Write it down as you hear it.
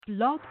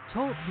Blog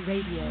Talk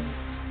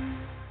Radio.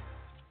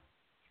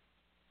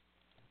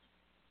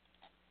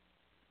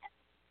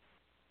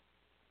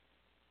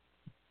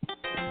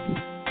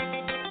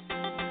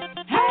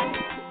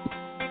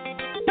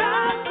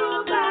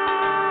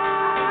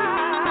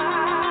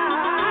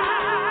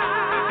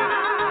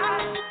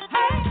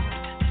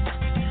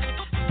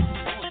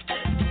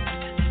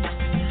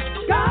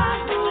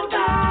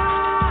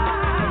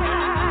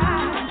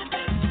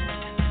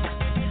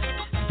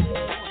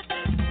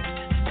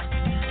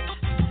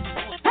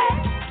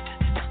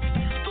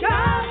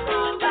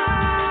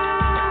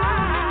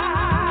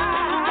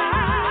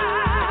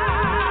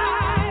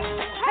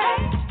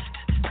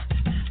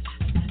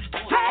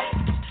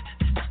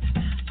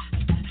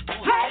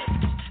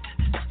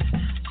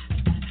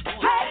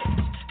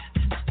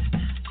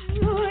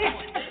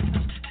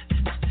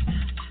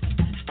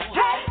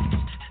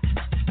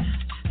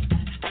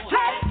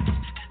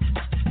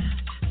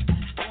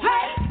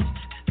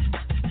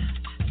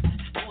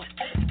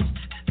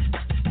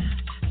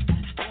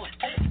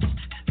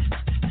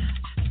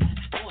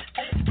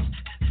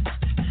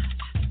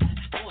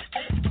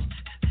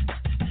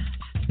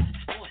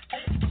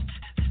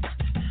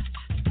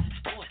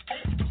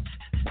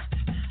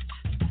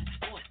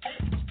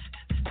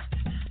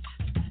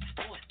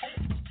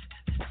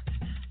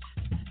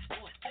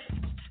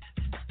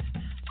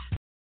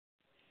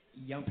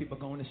 Young people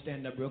going to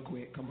stand up real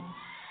quick. Come on.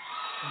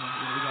 Come on.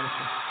 We gotta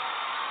stand.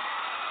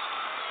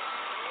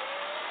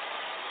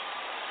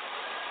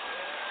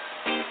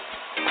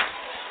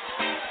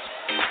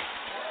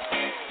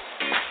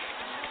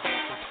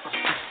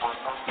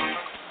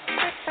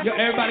 Yo,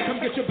 everybody come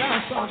get your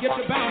bounce on. Get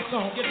your bounce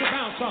on. Get your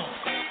bounce on.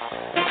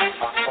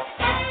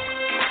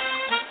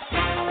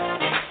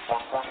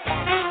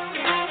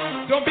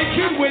 Don't be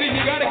cute with it.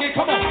 You gotta get,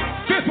 come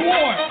on. Fifth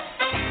ward.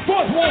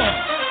 Fourth ward.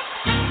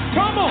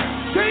 Come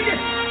on, sing it.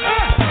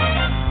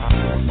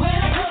 When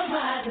I close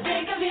my eyes and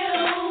think of you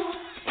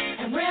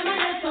and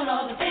reminisce on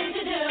all the things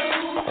you do,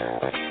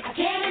 I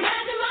can't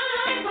imagine my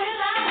life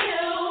without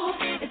you.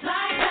 It's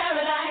like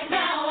paradise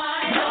now.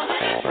 I know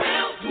that it's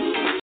real.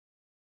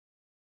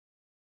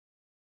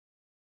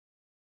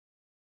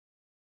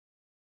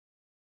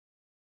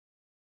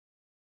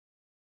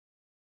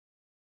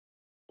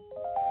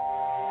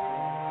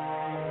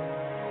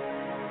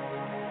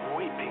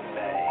 Weeping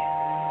may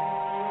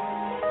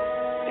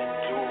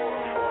endure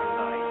for a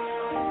night.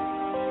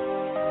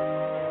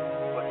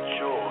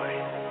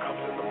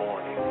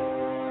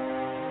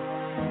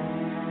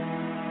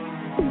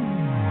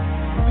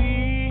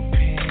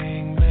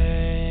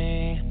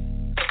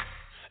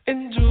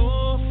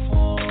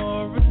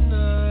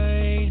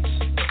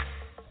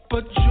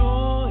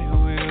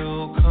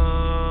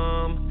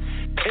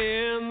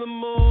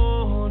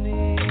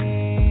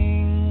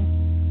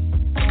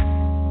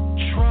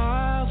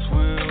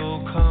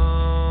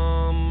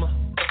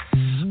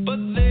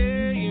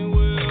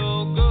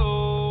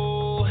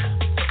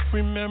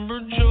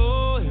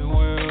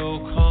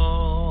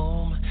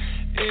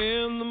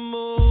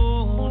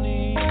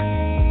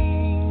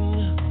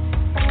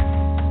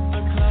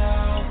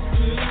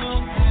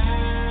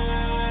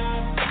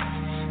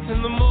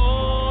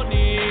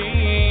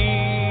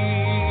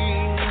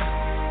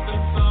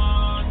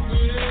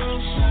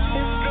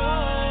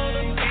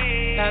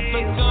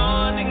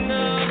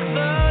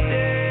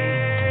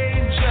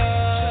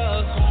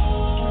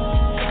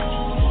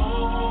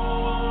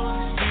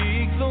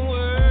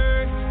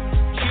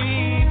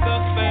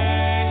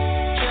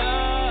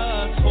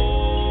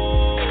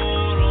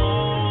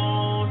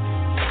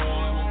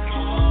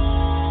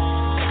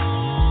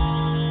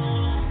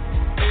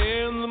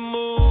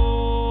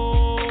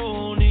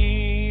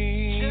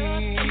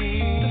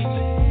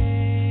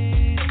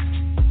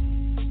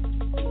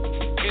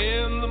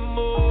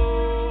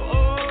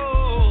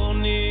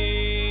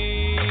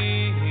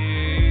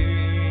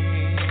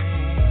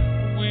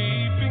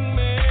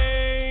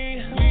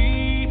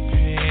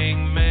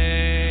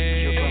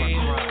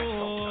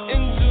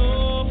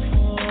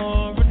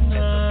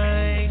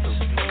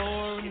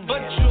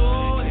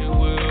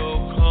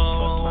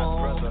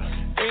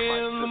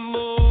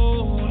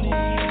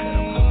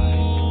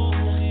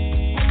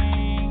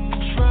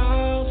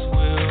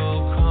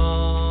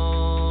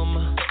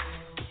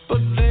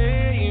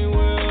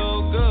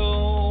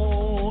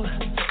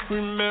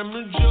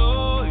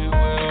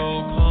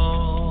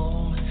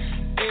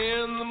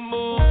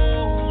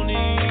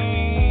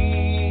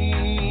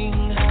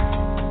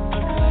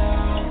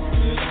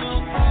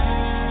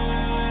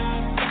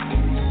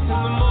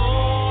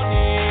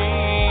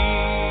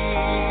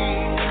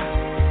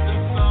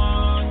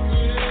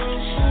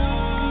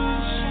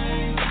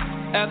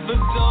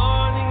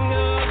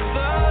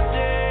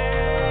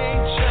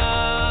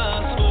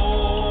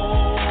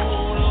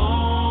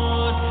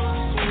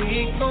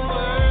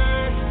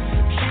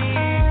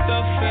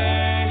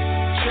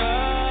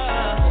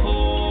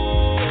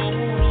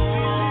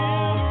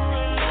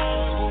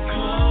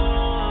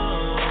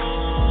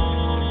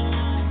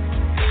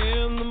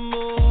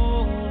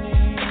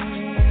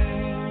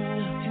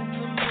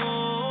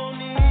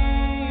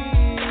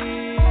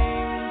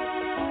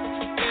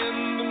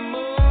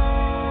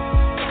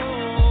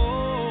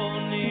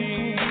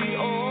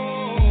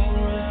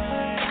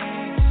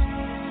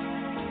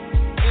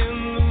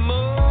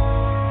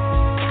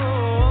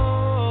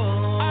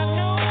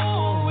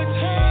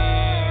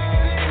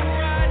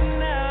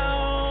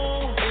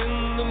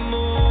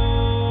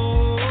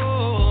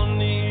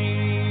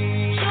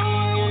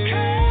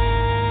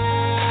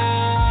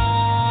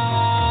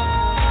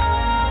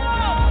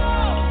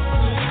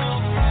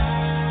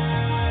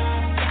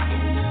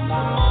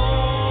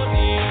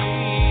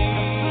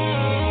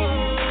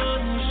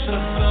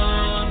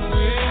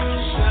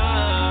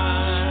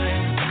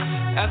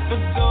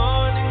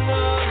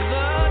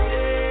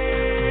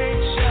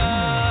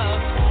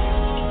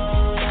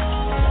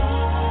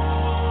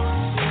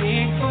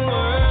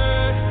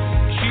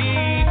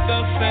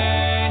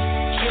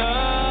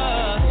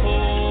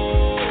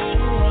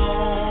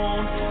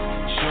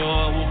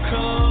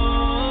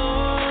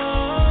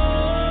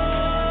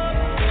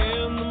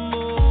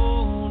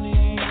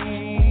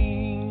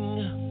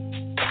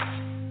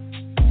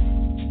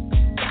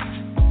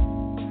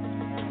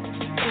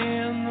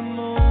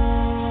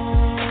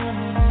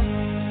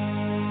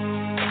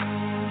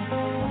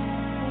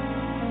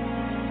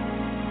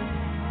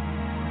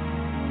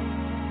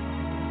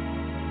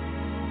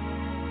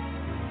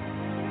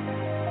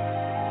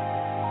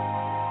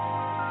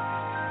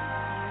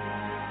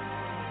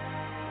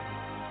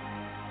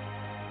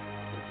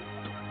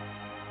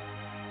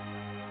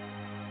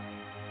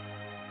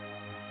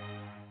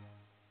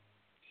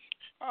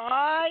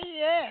 Oh,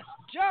 yes,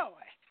 joy.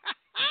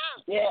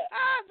 Yeah.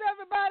 How's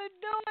everybody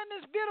doing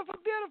this beautiful,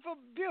 beautiful,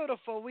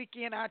 beautiful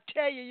weekend? I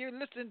tell you, you're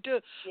listening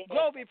to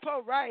Glory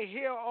Pope right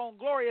here on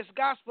Glorious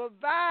Gospel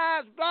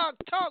Vibes Blog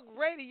Talk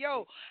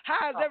Radio.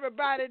 How's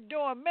everybody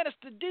doing?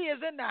 Minister D is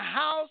in the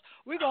house.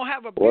 We're going to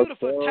have a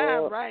beautiful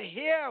time right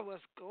here.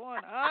 What's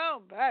going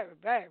on,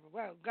 baby?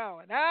 What's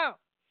going on?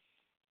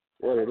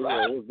 What it is?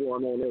 What's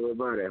going on,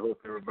 everybody? I hope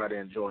everybody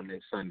enjoying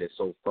their Sunday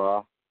so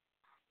far.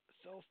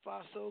 So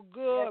far, so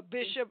good.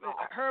 Bishop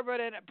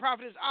Herbert and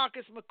Prophetess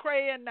Arcus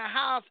McCray in the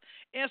house.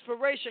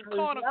 Inspiration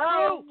Corner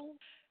crew.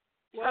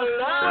 What's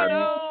going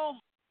on?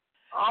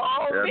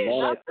 Oh,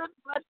 Bishop. nothing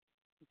but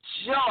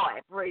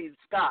joy. Praise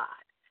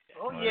God.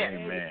 Oh, yes.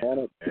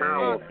 Amen.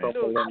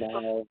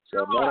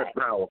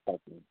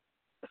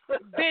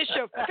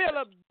 Bishop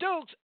Philip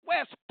Dukes,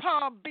 West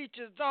Palm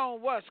Beach's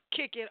own What's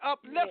Kicking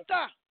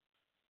Uplifter.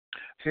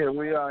 Here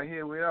we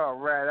are,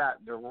 right out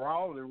the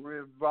Raleigh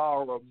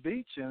River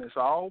Beach, and it's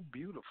all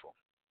beautiful.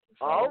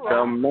 All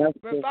right. River.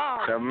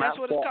 That's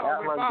what it's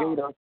called,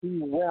 River.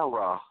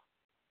 River.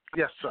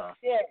 Yes, sir.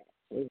 Yeah.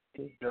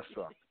 Yes,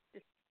 sir.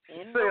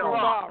 In Sail the on,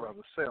 rock.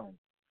 brother, sail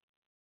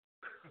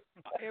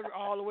on.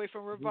 All the way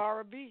from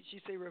Rivera Beach. You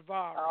say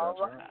Rivera. All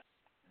right.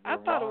 I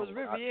thought it was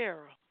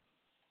Riviera.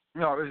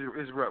 No,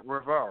 it's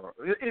Riviera.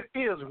 It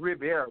is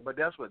Riviera, but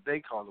that's what they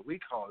call it. We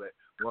call it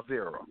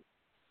Riviera.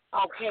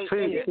 Okay.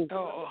 See,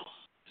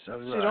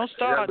 don't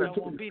start no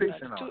one be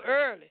nothing. It's too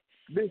early.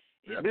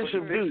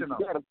 Bishop Dukes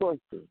got a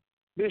question.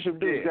 Bishop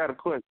Dukes got a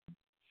question.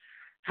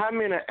 How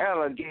many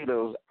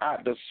alligators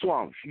out the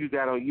swamps you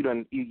got on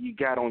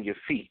your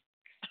feet?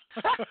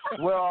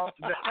 Well,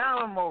 the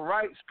animal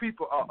rights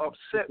people are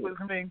upset with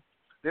me.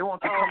 They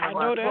want to come in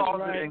my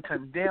closet and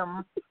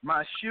condemn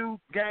my shoe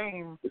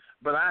game,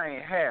 but I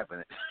ain't having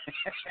it.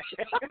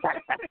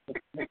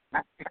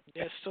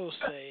 That's so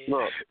sad.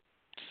 Look,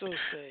 so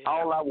sad.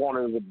 all I want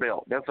is a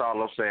belt. That's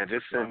all I'm saying.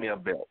 Just send me a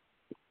belt.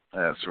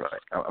 That's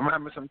right. I'm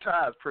having some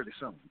ties pretty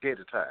soon.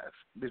 Gator ties.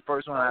 The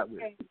first one I will.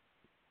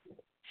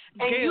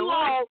 And you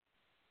all,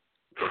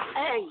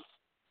 hey,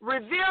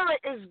 Rivera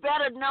is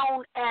better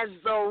known as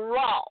the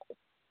Raw.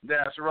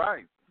 That's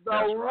right. The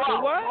That's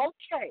Raw. right. What?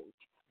 Okay.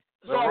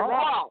 The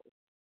Raw.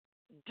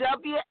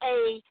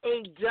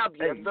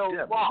 W-A-A-W.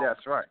 The Raw.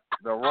 That's right.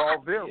 The Raw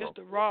Vera. It's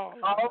the Raw.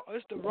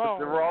 It's the Raw.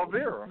 It's the Raw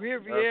Vera.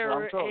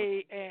 Riviera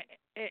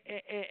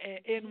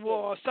in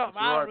war or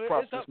something. I don't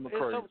know. It's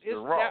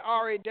that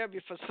RAW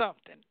for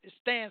something. It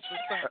stands for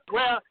something.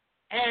 Well,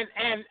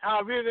 and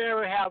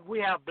Riviera we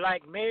have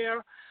black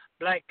mayor,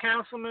 black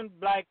councilman,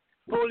 black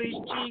police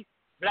chief,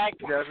 black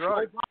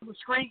Obama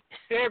Street,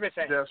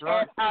 everything. That's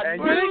right.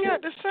 And they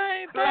got the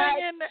same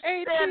thing in the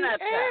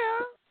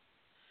ATL.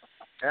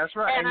 That's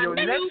right. And your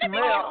next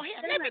mayor.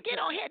 Let me get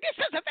on here. This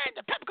is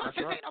Evangelist Peppercorn.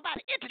 Since ain't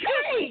nobody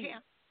introducing him.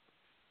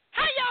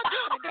 How y'all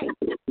doing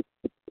today?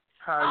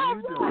 How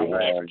you doing?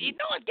 You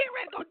know it's getting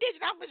ready to go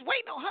digital. I'm just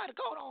waiting on her to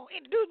go on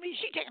introduce me.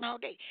 She taking all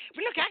day.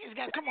 But look, I just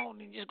got to come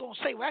on and just going to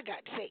say what I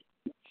got to say.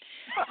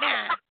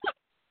 Now,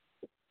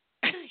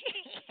 I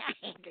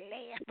ain't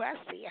glad, but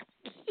I see her.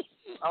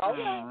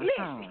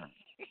 Listen.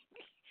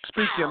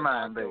 Speak your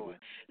mind, baby.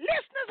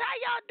 Listeners, how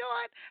y'all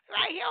doing?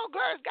 Right here on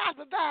Girls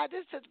Gospel Vibes.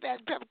 This is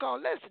Evangelist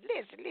Peppercorn. Listen.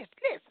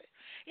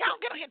 Y'all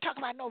don't get on here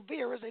talking about no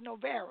Veras and no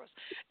Veras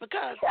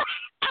because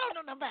I don't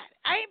know nothing about it.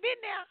 I ain't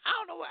been there. I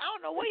don't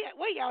know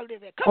where y'all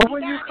live at.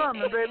 When you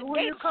coming, baby?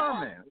 When you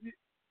coming?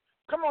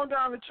 Come on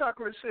down to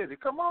Chocolate City.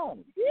 Come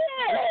on.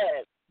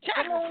 Yes.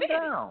 Come on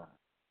down.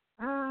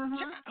 I don't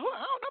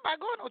know about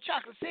going to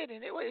Chocolate City.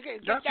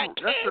 That's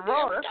the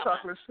Raw. That's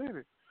Chocolate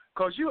City.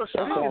 Because you are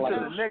speaking to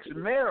the next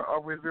mayor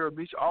of Riviera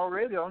Beach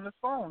already on the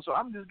phone. So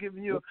I'm just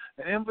giving you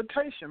an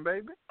invitation,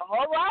 baby.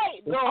 All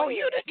right. You going to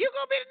be the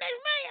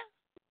next mayor?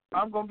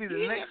 I'm going to be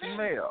the next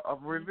mayor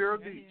of Riviera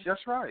Beach.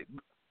 That's right.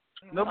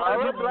 No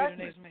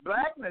blackness.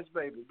 Blackness,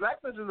 baby.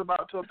 Blackness is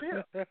about to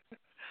appear.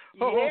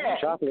 Yeah.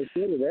 Chocolate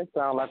City, that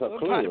sounds like a club.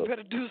 Somebody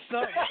better do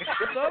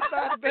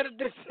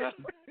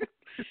something.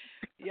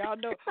 Y'all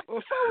know,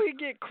 before we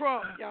get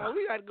crunk, y'all,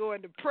 we got to go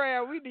into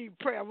prayer. We need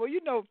prayer. Well,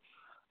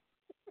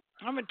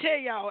 I'm going to tell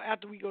y'all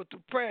after we go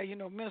through prayer,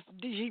 Minister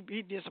D,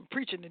 he did some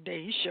preaching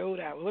today. He showed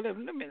out. Well, let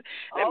me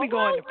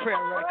go into prayer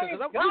right because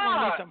we're going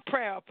to need some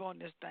prayer up on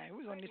this thing.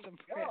 We're going to need some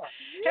prayer.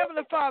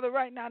 Heavenly Father,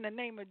 right now in the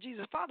name of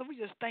Jesus, Father, we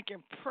just thank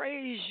and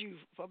praise you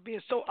for being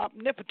so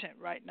omnipotent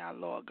right now,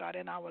 Lord God,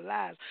 in our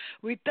lives.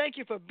 We thank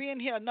you for being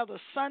here another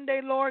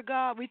Sunday, Lord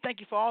God. We thank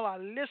you for all our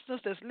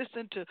listeners that's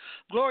listening to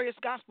Glorious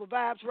Gospel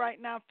Vibes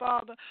right now,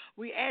 Father.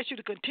 We ask you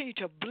to continue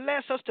to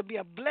bless us, to be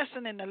a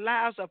blessing in the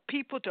lives of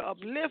people, to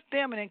uplift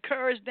them and encourage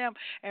encourage them,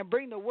 and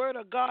bring the word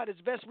of God as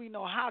best we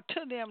know how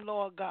to them,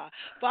 Lord God.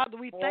 Father,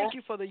 we thank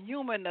you for the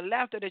humor and the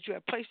laughter that you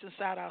have placed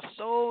inside our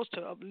souls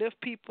to uplift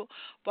people.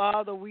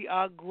 Father, we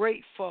are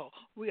grateful.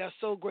 We are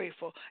so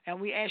grateful. And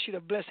we ask you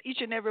to bless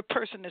each and every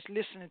person that's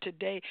listening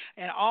today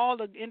and all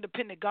the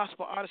independent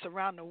gospel artists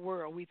around the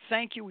world. We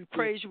thank you. We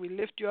praise you. We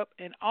lift you up.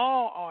 And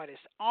all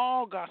artists,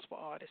 all gospel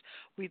artists,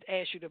 we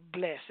ask you to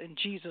bless. In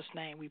Jesus'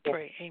 name we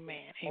pray.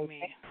 Amen.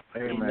 Amen.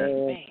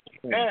 Amen.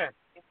 Amen.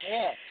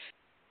 Yeah.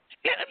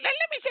 Let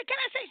me say, can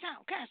I say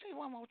something? Can I say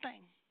one more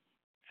thing?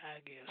 I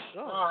guess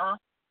so. Uh-huh.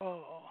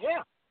 Oh.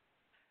 Yeah.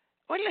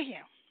 Well, look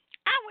here.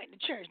 I went to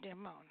church that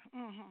morning.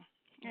 Mm-hmm.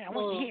 Yeah, I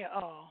went to hear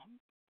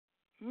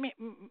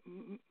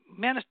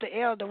Minister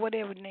Elder,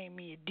 whatever his name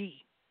is,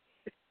 D.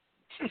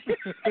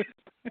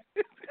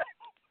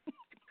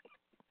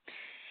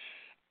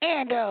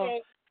 And,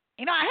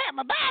 I had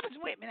my Bibles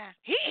with me now.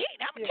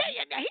 I'm going to tell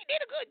you, now, he did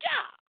a good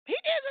job. He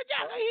did a good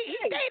job. He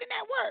stayed in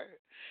that word.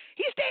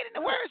 He stayed in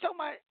the word so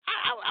much.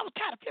 I was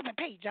tired of flipping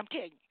pages, I'm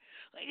telling you.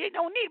 You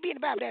don't need to be in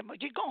the Bible that much.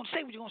 You're going to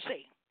say what you're going to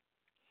say.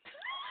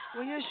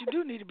 Well, yes, you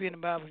do need to be in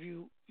the Bible if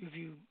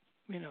you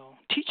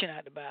teaching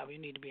out the Bible,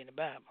 you need to be in the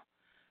Bible.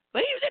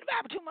 But he was in the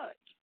Bible too much.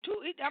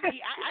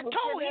 I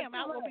told him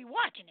I was going to be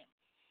watching him.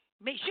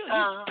 Make sure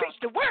he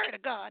preached the word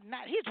of God,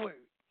 not his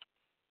word.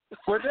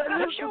 Well, that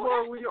is the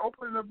word when you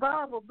open the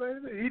Bible,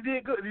 baby. He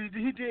did good. He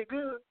did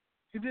good.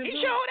 He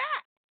showed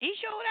out. He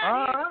showed out.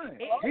 All right.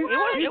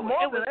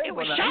 It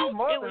was short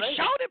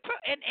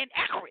and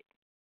accurate.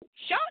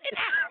 Short and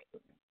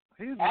accurate.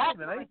 He's more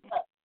than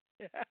able.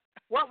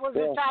 What was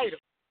his title?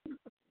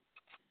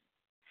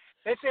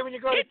 They say when you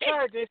go to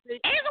church, they say.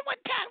 Ask him what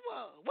the title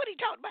was. What he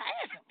talked about?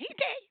 Ask him. He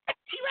tell you.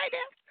 He right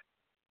there.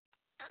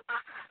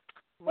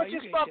 What you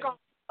spoke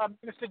on,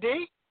 Mr.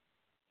 D?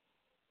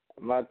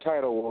 My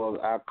title was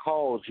I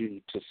Called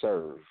You to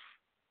Serve.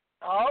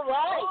 All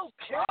right.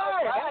 Okay.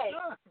 All right.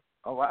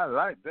 Oh, I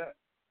like that.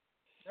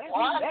 That's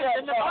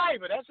in the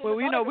Bible. That's in the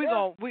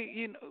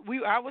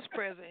Bible. I was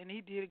present and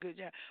he did a good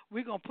job.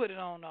 We're gonna put it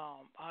on our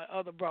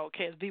other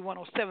broadcast,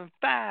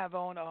 V1075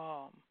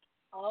 on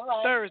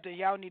Thursday.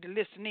 Y'all need to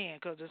listen in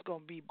because it's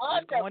gonna be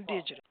going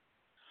digital.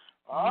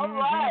 All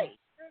right.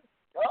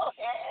 Go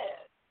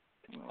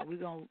ahead. We're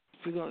gonna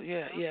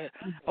yeah.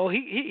 Oh,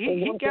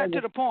 he got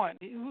to the point.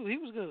 He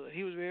was good.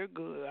 He was very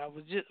good.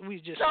 We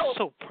was just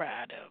so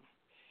proud of him.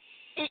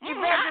 I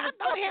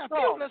know he had a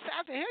few little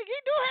I said, he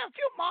do have a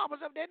few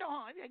marbles up there,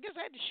 don't he? I guess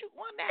I had to shoot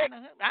one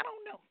down. I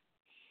don't know.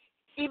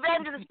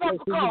 Evangelist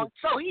Peppercorn.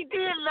 So he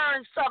did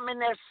learn something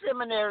in that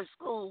seminary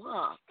school,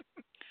 huh?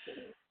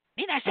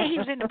 Then I say he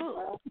was in the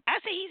book.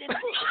 I say he's in the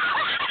book.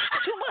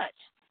 Too much.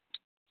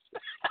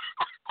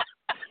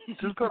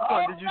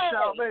 Did you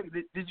shout,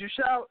 baby? Did you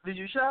shout? Did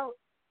you shout?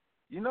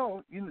 Did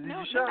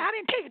you shout? I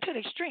didn't take it to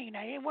the extreme.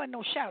 Now, it wasn't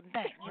no shouting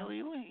thing.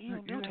 You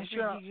don't do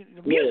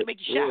the music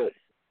make you shout.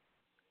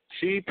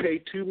 She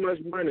paid too much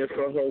money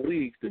for her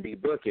wigs to be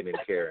bucking and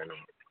carrying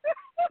them.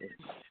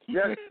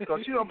 Yeah,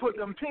 because she don't put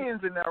them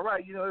pins in there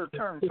right. It'll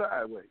turn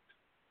sideways.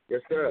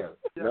 Yes, sir.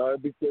 Yeah. No,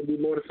 it'll be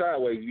more the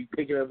sideways. You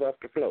picking it off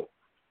the floor.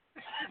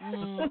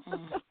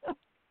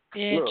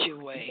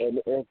 Anyway.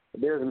 And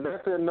there's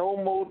nothing, no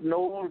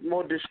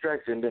more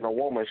distraction than a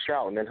woman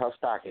shouting in her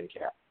stocking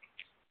cap.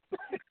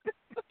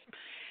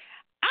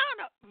 I don't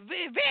know.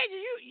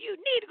 Veggie, you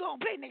need to go and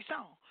play next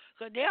song.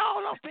 Because they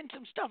all up in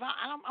some stuff.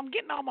 I'm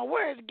getting all my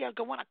words together.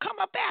 Because when I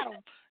come up at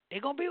them, they're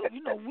going to be,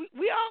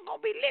 we all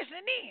going to be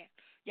listening in.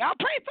 Y'all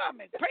pray for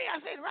me. Pray I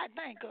say the right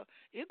thing. Because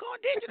it's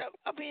going digital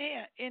up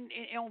in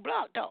here on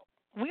Blog Talk.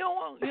 We don't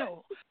want,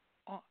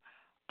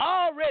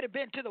 already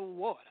been to the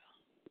water.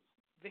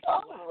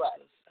 All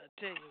right. I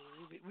tell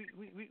you,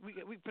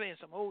 we playing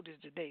some oldies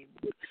today.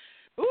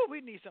 Ooh, we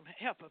need some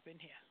help up in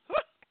here.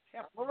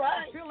 All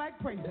right. I feel like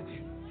praying.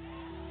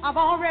 I've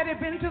already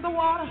been to the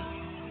water.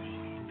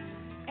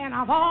 And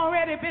I've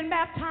already been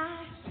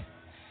baptized,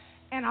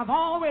 and I've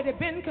already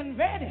been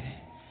converted,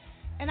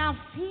 and I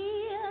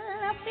feel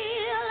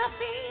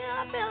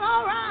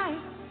all right.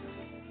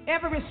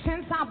 Ever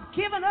since I've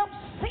given up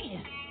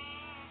sin,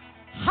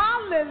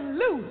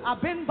 hallelujah,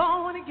 I've been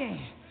born again.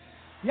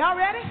 Y'all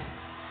ready?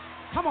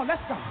 Come on,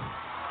 let's go.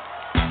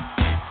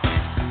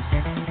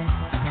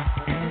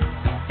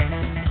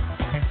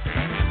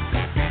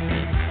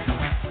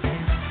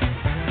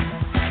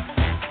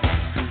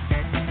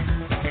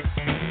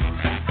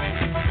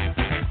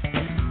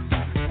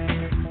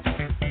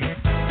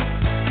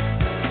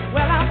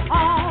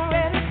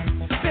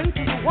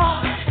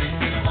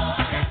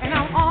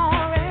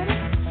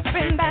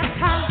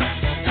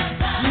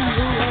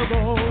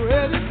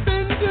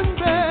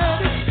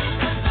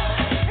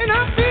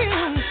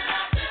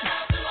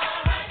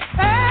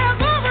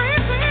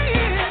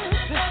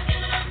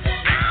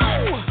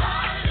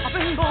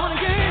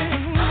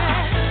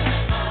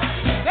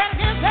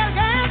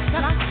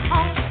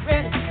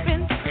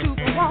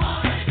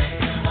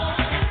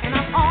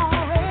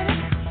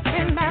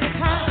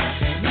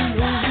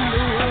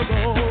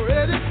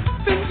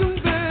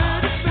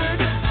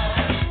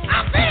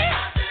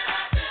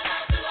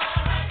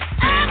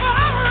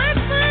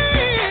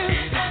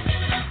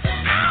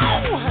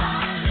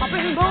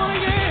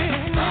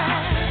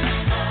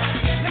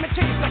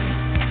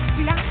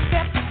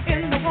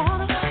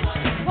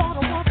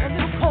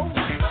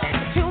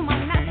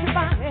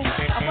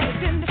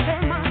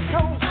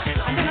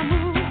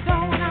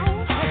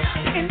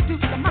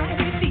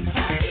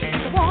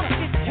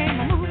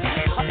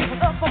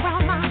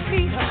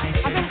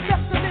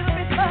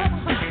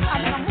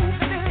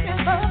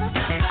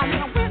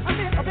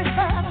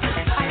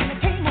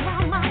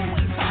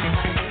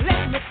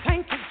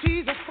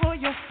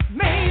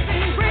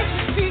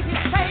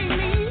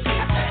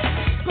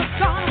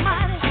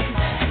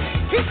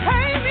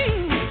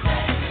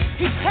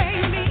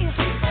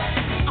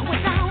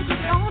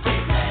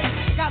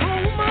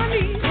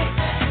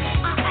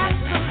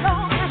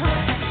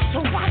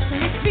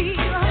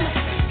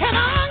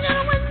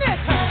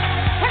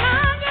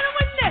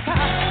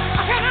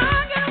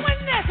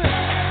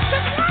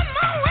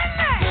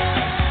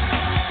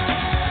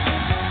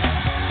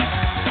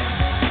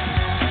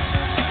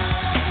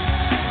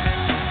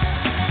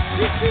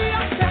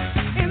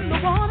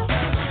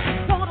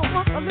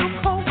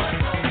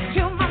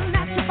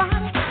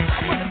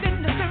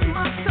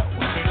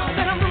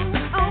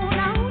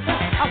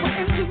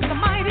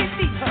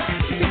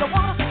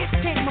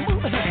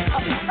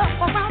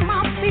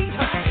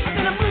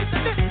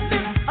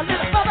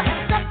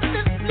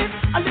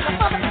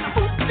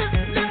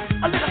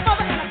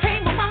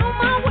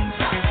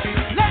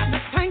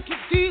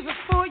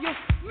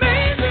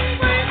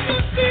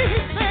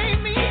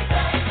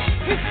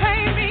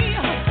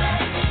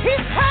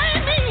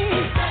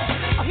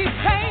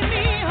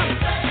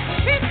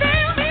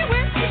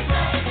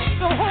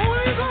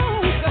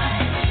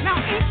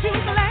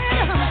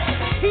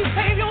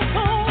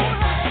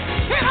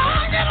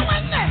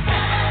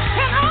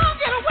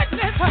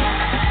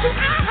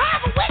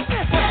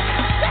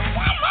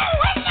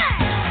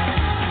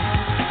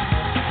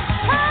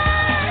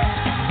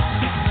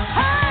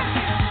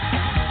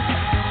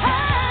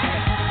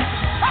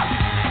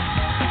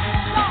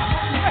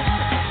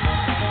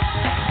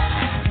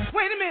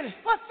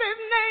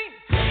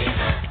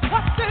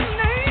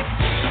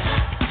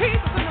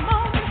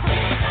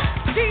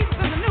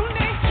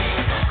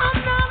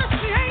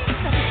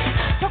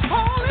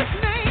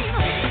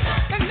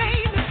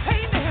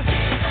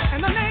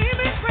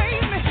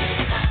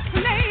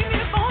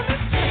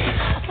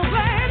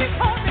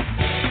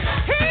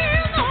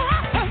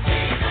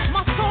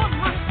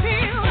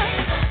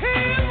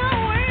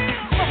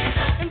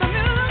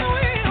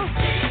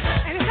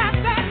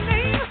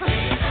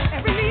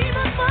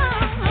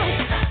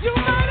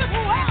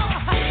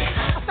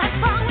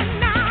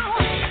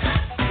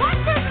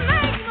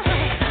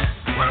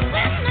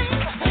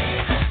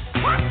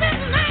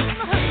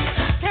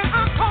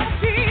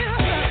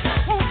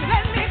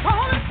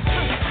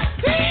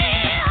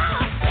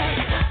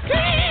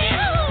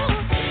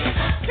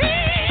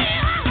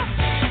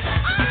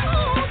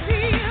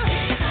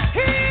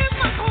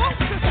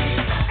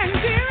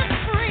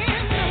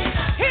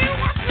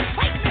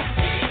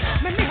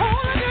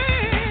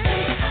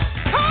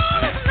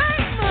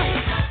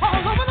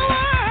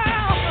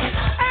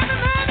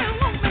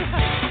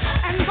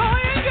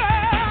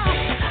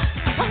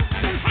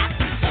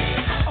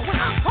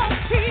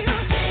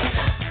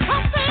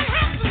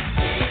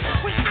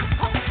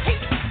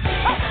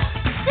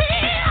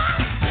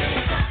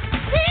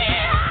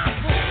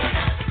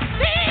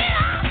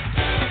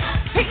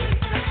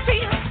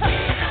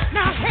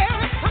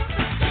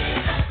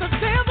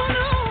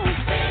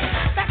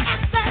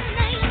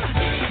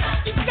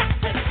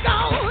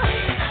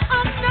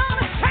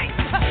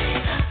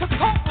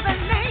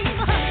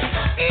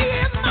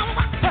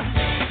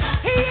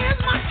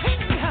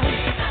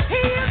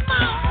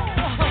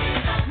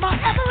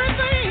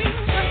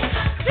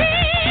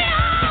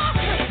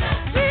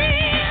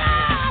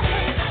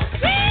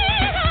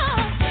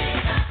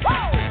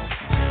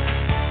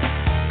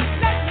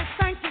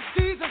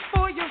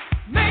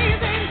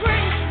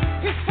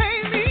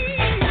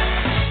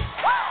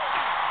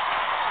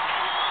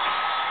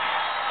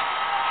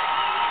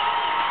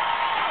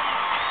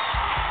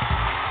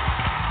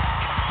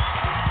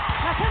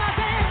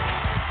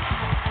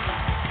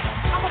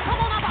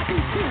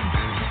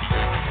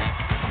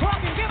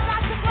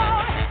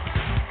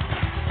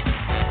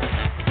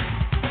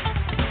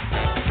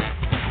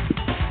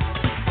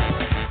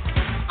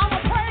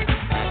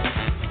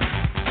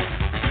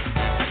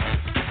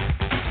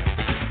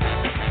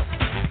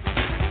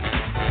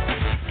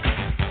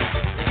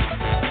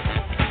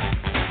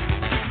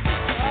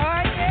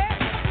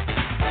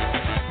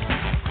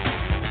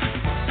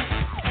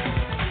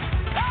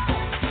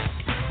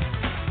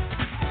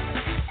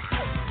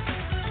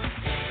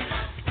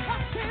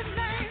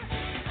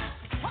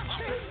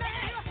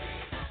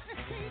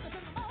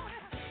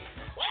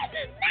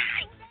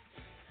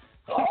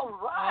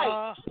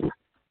 right.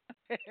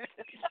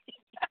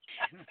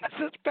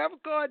 Sister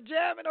Peppercorn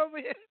jamming over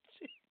here.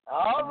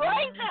 All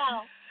right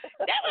now.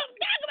 That's what I'm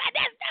talking about.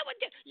 That's what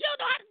you don't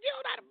know how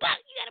to buck.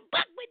 You got to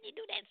buck when you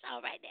do that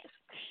song right there.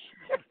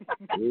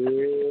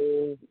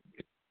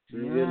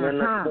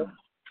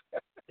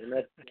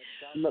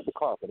 I'm at the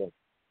carpet.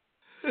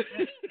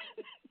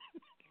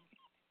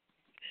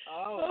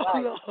 All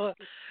right. Lord.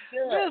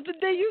 Mr.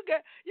 D, you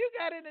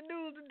got in the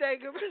news today,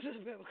 good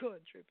Mrs. Peppercorn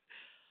tripping.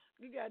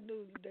 You got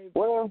news today.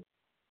 Well,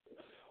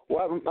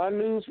 my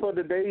news for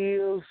the day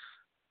is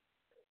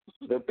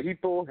the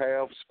people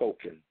have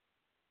spoken.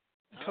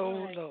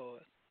 Oh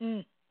Lord.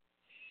 Mm.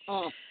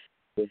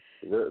 The that's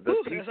all we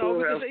people can have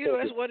say. spoken.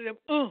 That's one of them.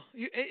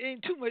 It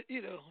ain't too much.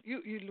 You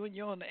when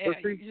you're on the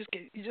air, you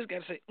just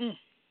gotta say.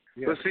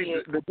 Yeah. But see,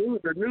 the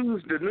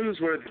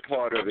newsworthy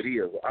part of it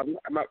is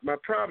my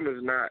problem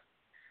is not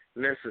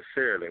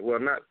necessarily,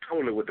 not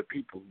totally with the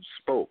people who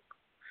spoke.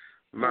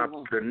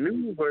 The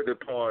newsworthy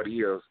part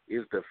is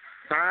the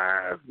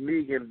 5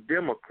 million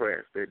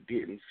Democrats that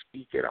didn't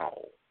speak at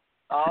all.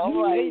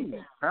 All right.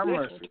 How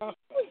much?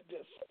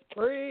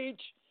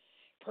 Preach.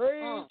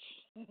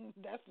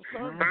 That's the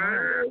song.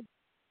 5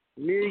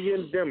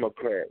 million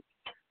Democrats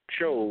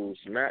chose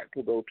not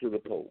to go to the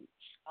polls.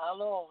 My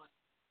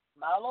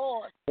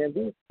Lord. And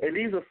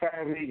these are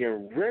 5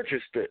 million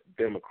registered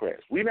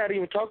Democrats. We're not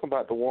even talking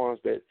about the ones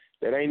that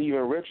ain't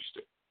even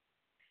registered.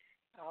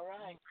 All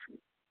right.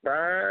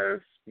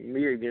 5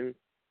 million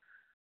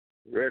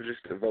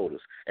registered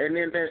voters. And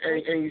then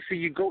and you see,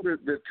 you go to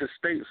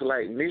states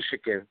like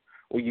Michigan,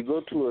 or you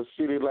go to a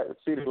city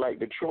like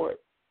Detroit,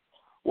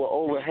 where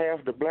over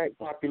half the black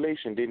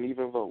population didn't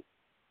even vote.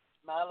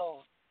 My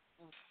Lord.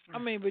 I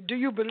mean, but do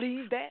you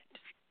believe that?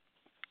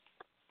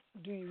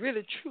 Do you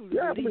really truly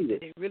believe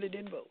that they really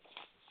didn't vote?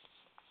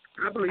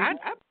 I believe it.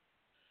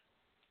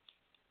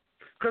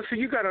 Because, see,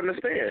 you got to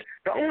understand,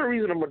 the only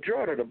reason the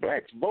majority of the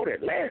blacks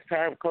voted last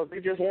time because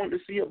they just wanted to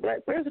see a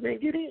black president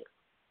get in.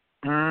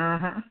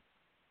 Mm-hmm.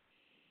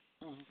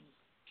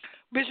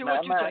 Bishop,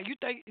 what you think? You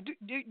think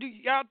do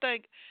y'all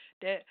think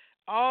that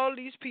all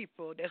these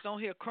people that's on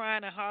here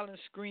crying and hollering,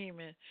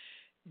 screaming,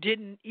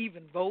 didn't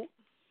even vote?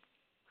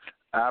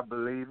 I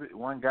believe it.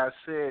 One guy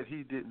said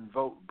he didn't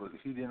vote, but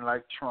he didn't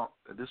like Trump.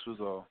 This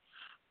was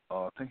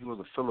I think he was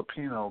a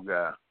Filipino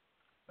guy.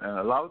 And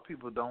a lot of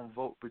people don't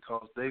vote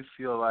because they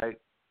feel like,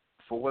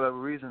 for whatever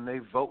reason,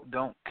 their vote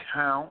don't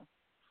count.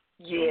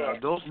 Yeah. A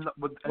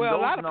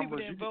lot of people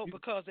didn't vote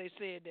because they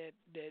said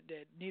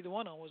that neither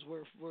one of them was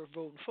worth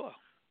voting for.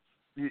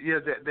 Yeah,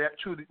 that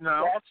true.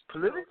 Now,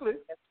 politically,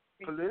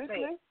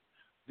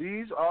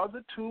 these are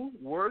the 2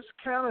 worst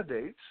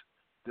candidates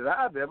that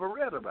I've ever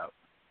read about.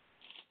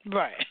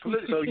 Right.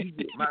 So you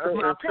my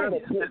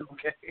opinion.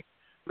 Okay.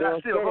 But I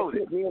still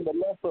voted. Put me in the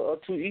lesser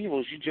of 2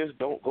 evils. You just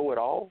don't go at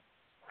all.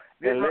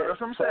 Yeah, that's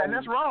what I'm saying.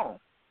 That's wrong.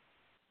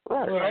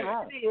 Right. That's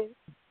wrong.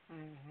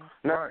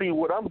 Now, see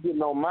what I'm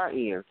getting on my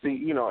end. See,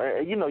 you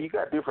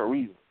got different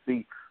reasons.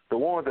 See, the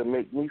ones that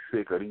make me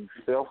sick are these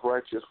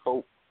self-righteous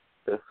folk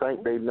that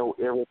think they know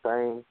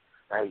everything.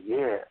 Like,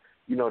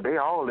 they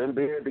all in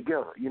bed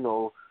together.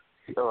 The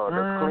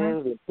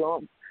Clintons and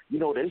Trump.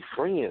 They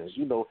friends.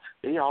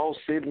 They all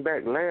sitting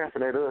back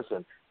laughing at us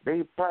and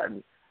they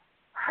plotting.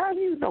 How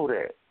you know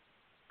that?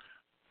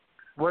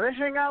 Well, they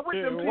hang out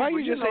with them people. Why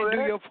you just say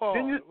do your part?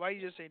 Why you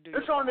just say do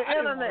your part? It's on the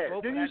internet.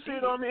 Didn't you see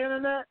it on the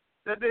internet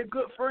that they're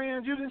good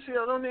friends? You didn't see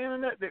it on the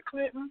internet that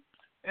Clinton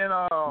and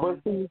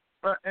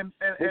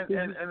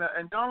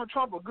Donald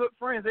Trump are good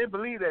friends. They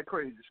believe that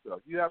crazy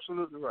stuff. You're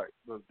absolutely right,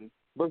 Brother D.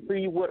 But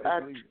see, what my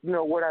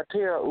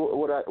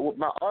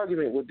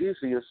argument with this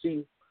is,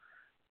 see,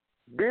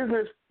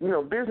 business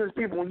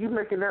people, when you're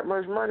making that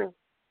much money,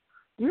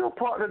 you'll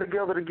partner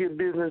together to get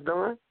business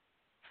done.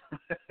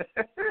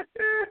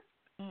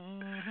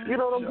 You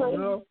know what I'm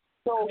saying?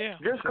 So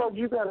just because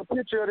you got a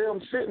picture of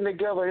them sitting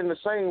together in the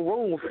same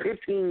room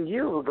 15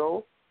 years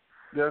ago,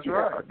 that's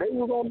right. They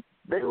was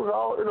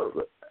all.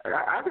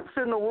 I could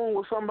sit in a room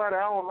with somebody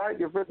I don't like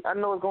if I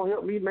know it's gonna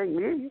help me make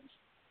millions.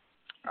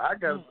 I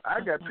got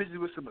pictures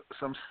with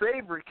some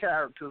savory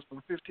characters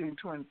from 15,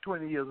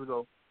 20 years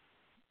ago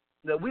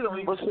that we don't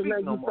even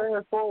speak no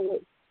more.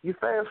 You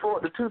fast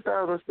forward to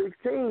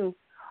 2016.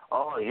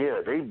 Oh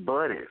yeah, they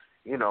buddies.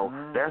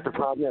 That's the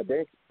problem.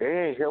 They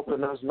ain't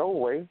helping us no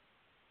way.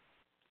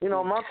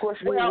 My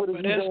question is, what are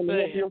you doing to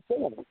help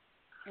yourself?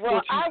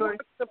 Well, I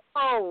work the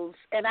polls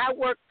and I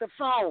work the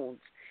phones,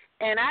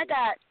 and I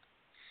got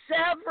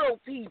several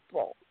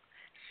people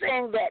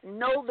saying that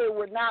no, they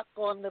were not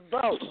going to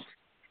vote.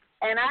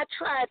 And I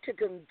tried to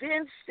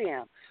convince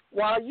them,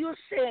 while you're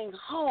staying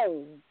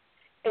home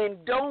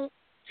and don't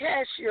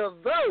cast your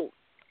vote,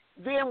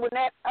 then when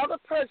that other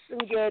person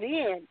get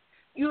in,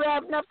 you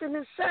have nothing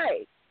to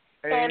say.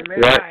 Amen.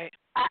 And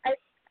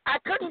I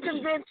couldn't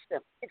convince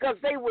them because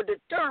they were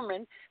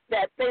determined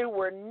that they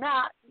were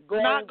not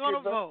going to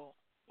vote.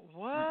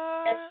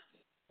 What? And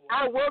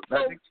I worked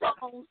those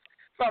phones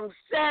from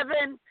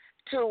 7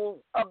 to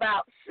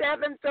about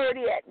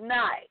 7:30 at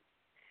night,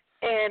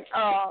 and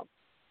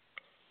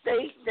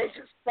They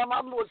just, some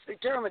of them was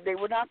determined they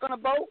were not going to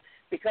vote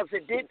because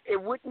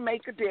it wouldn't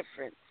make a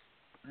difference.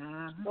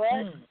 Mm-hmm.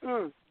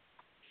 But,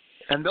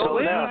 And those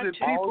Well, are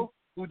people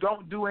who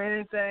don't do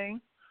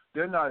anything.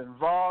 They're not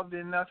involved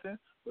in nothing,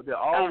 but they're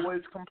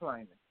always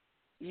complaining.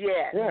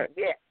 Yeah.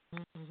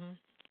 Mm-hmm.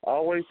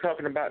 Always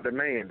talking about the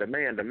man.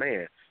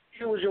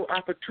 Here was your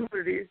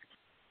opportunity.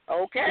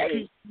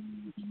 Okay.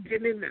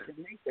 Get in there. To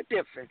make a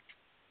difference.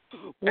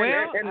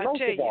 Well, and I most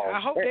tell of you, all, I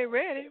hope they're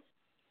ready.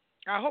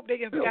 I hope they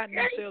have gotten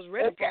Okay. themselves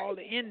ready Okay. for all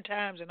the end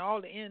times and all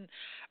the end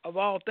of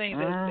all things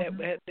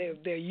that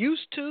they're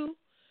used to,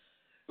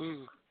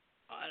 and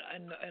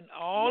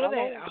all of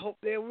that. I hope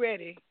they're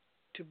ready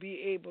to be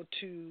able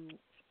to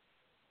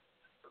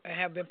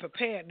have been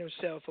prepared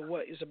themselves for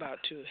what is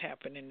about to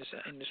happen in this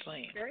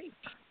land. Great.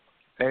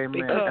 Amen.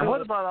 Because And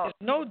what about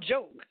it's no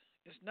joke.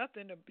 It's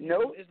nothing to.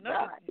 No, it's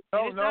nothing.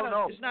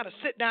 No. It's not a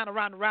sit down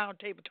around the round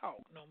table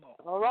talk no more.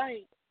 All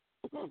right.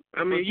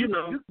 I mean, you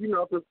know,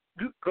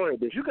 go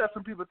ahead. You got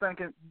some people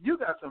thinking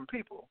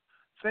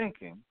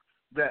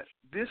that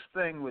this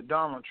thing with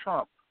Donald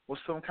Trump was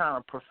some kind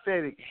of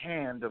prophetic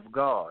hand of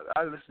God.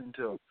 I listened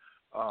to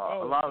a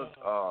lot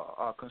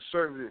of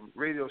conservative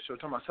radio shows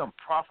talking about some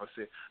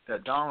prophecy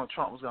that Donald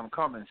Trump was going to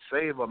come and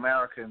save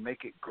America and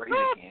make it great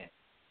again.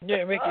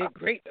 Yeah, make it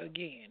great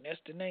again.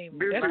 That's the name.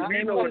 That's the You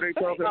name know of what they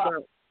talking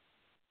about?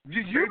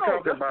 You know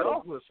talking that's about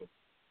dog whistle.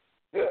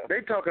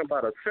 They talking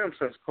about a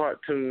Simpsons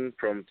cartoon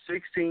from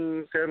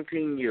 16,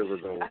 17 years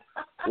ago.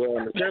 Well,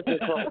 in the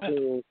Simpsons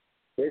cartoon,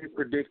 they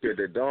predicted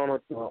that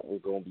Donald Trump was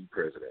going to be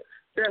president.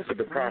 That's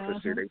the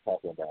prophecy they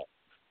talking about.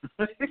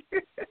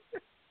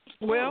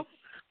 Well,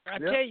 I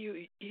tell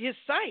you, his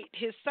site,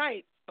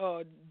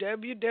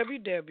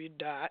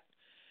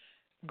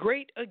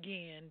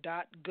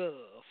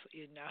 www.greatagain.gov,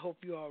 and I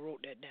hope you all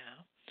wrote that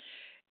down,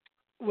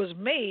 was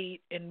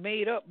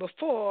made up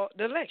before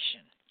the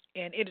election.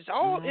 And it is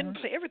all in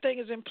place. Everything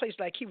is in place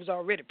like he was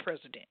already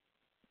president.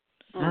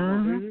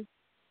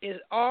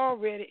 It's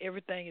already,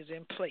 everything is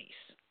in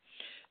place.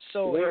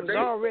 So it was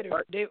already,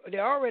 they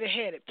already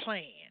had it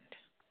planned.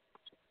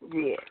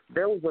 Yeah.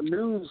 There was a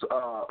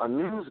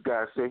news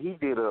guy said he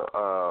did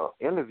a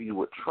interview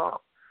with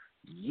Trump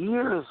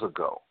years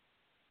ago,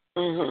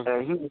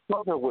 and he was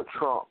talking with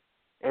Trump,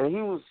 and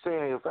he was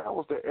saying if I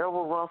was to ever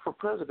run for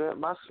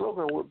president, my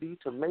slogan would be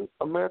to make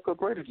America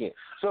great again.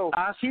 So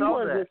he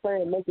wasn't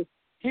saying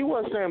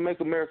make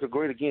America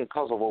great again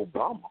because of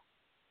Obama.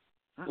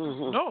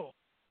 No,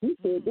 he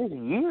said this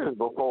years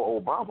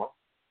before Obama.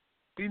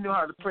 He knew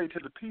how to play to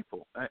the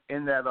people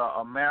in that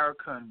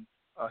American.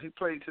 He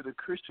played to the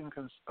Christian,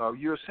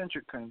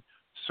 Eurocentric,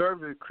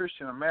 conservative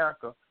Christian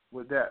America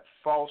with that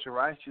false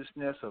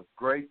righteousness of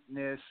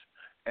greatness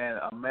and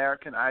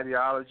American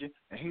ideology.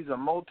 And he's a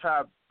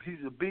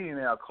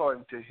billionaire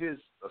according to his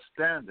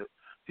standard.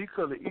 He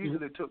could have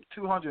easily took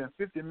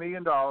 $250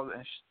 million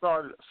and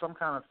started some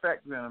kind of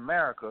factory in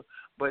America,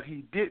 but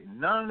he didn't.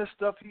 None of the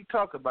stuff he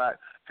talked about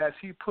has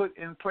he put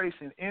in place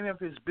in any of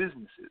his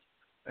businesses.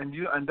 And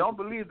don't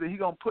believe that he's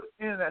going to put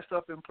any of that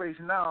stuff in place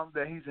now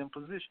that he's in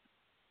position.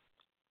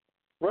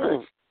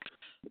 Right.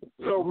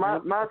 So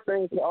my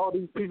thing to all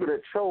these people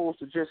that chose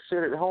to just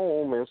sit at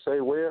home and say,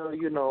 well,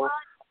 you know,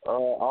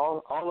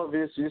 all of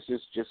this is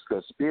just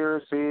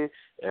conspiracy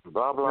and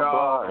blah blah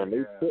blah, and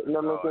they putting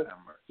them in.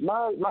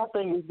 My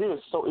thing is this: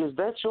 so is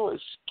that your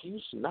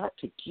excuse not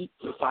to keep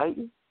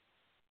fighting?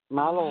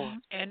 My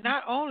Lord. And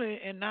not only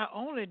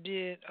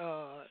did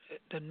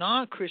the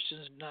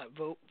non-Christians not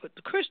vote, but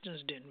the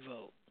Christians didn't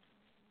vote.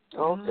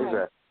 Oh,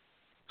 exactly.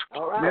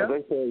 All right.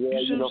 They say,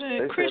 you know what I'm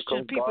saying?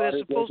 Christian people are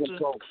supposed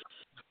to.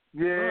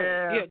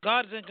 Yeah.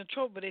 God is in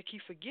control, but they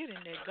keep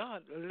forgetting that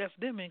God left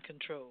them in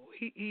control.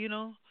 He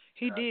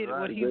did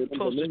what he was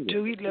supposed to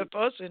do. He left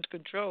us in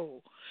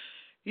control.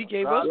 He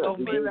gave us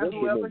dominion.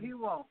 Whoever he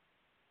wants.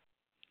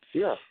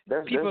 Yeah,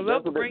 people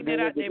love to bring that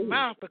out their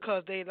mouth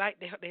because they like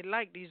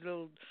these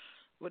little,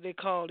 what they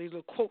call these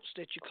little quotes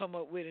that you come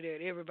up with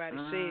that everybody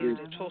says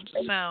that's supposed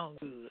to sound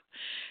good.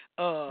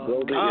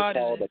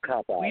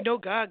 We know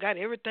God got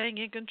everything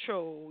in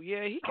control.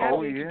 Yeah, he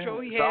got it in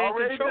control. He had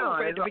it in control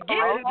at the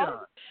beginning.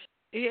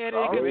 He had it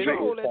in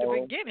control at the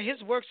beginning.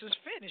 His works is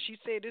finished. He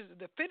said this is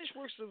the finished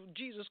works of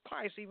Jesus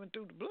Christ, even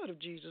through the blood of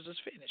Jesus, is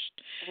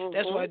finished.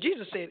 That's why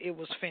Jesus said it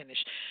was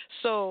finished.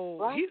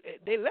 So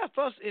they left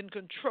us in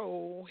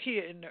control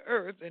here in the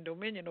earth and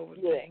dominion over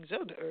the things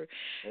of the earth.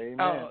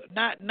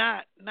 Not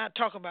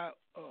talking about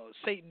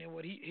Satan and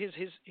what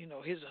his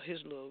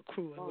little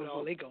crew and what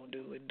all they gonna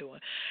do and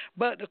doing.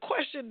 But the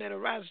question that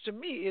arises to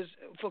me is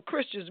for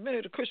Christians, many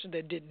of the Christians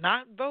that did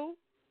not vote.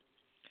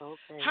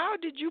 Okay. How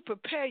did you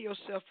prepare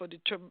yourself for the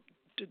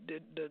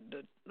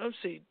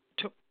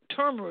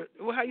turmoil?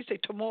 How you say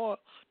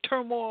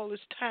turmoilous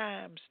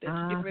times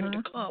that's getting ready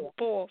to come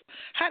forth?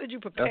 How did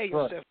you prepare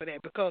yourself for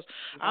that? Because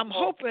I'm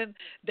hoping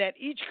that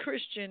each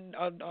Christian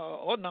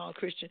or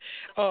non-Christian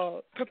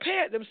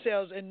prepared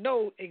themselves and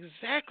know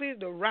exactly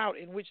the route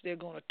in which they're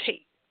going to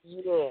take.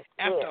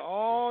 After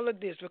all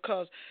of this,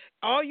 because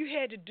all you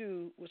had to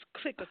do was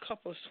click a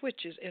couple of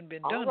switches and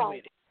been done with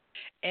it.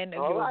 and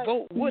All your right.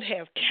 vote would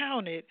have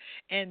counted,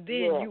 and then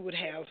Yeah. you would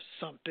have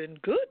something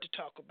good to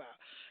talk about.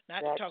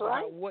 Not That's to talk right.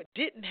 about what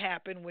didn't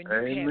happen when you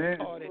Amen.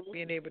 had a part in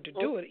being able to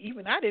do it.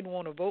 Even I didn't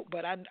want to vote,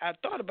 but I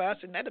thought about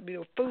it, and that'd be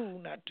a fool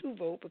not to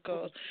vote,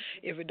 because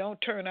if it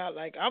don't turn out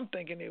like I'm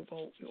thinking it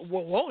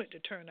won't want it to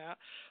turn out,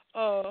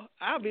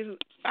 I'll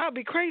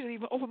be crazy to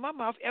even open my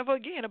mouth ever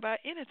again about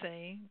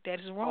anything that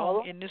is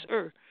wrong in this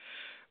earth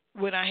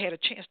when I had a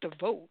chance to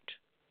vote.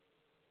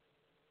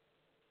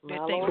 That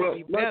My things Lord.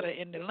 would be better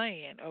in the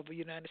land of the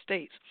United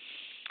States.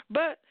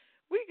 But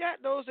we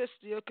got those that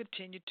still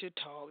continue to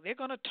talk. They're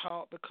going to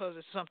talk because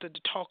it's something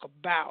to talk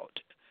about.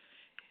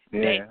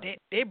 Yeah.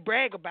 They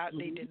brag about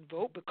they didn't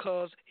vote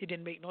because it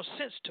didn't make no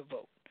sense to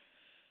vote.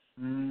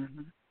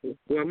 Mm-hmm.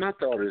 Well, my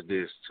thought is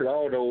this: to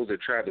all those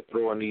that try to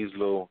throw in these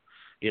little,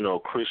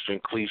 Christian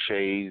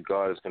cliches,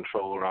 God is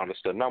control and all this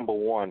stuff. Number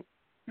one,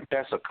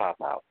 that's a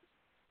cop out.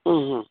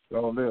 Sure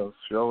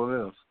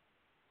is.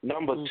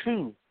 Number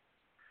two,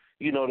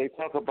 they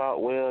talk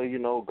about, well,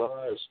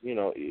 God's,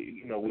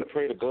 we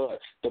pray to God.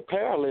 The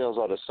parallels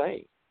are the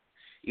same.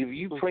 If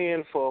you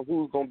praying for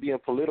who's going to be in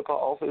political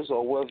office,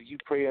 or whether you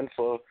praying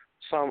for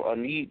a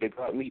need that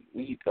God meet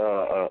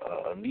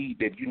a need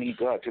that you need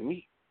God to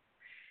meet,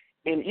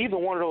 in either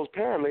one of those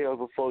parallels,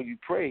 before you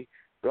pray,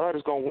 God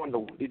is going to wonder,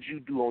 what did you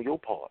do on your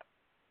part?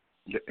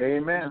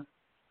 Amen.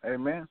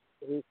 Amen.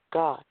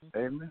 God.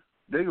 Amen.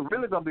 They're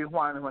really going to be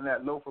whining when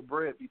that loaf of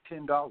bread be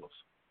 $10.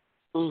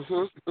 Well,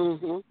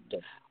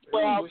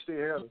 wish they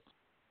had it.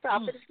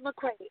 Prophetess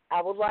McCray,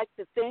 I would like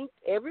to thank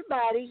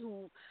everybody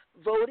who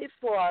voted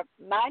for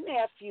my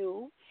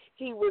nephew.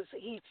 He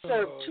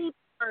served 2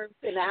 terms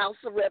in the House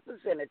of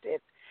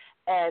Representatives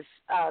as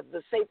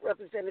the state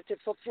representative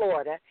for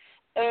Florida,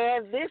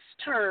 and this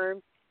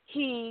term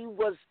he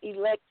was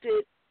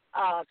elected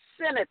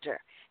senator,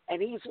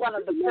 and he's one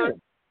of the first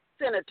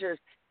senators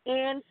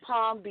in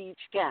Palm Beach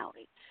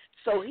County.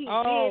 So he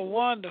did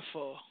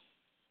wonderful.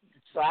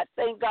 So I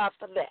thank God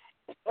for that.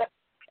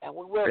 And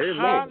we will.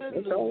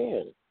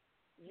 Hallelujah.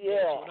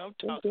 Yeah. That's what I'm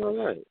talking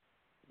about.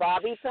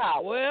 Bobby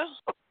Powell. Well,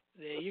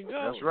 there you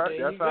go. That's right.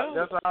 That's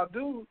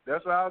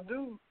how I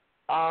do.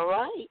 All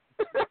right.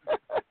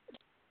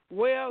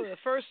 Well, the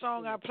first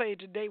song I played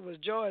today was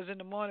Joy is in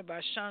the Morning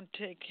by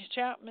Shante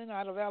Chapman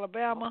out of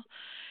Alabama.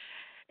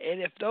 And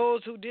if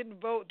those who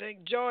didn't vote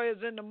think Joy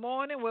is in the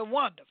Morning, well,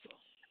 wonderful.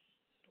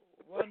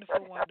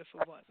 Wonderful, wonderful,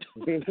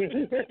 wonderful.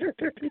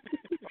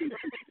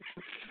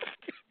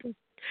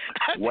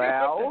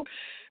 Well,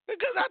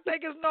 because I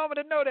think it's normal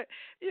to know that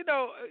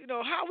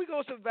how we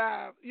gonna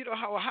survive.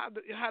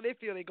 How they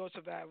feel they gonna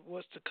survive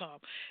what's to come.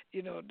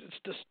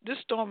 This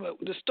storm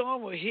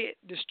will hit,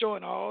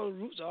 destroying all the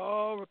roots,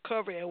 all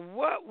recovery. And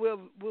what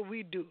will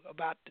we do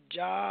about the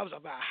jobs,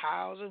 about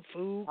housing,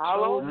 food,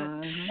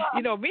 clothing?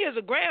 Me as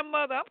a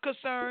grandmother, I'm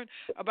concerned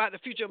about the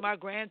future of my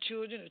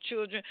grandchildren, the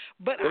children.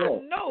 But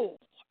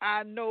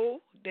I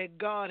know that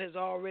God has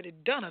already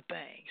done a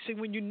thing. See,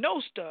 when you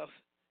know stuff,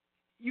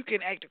 you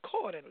can act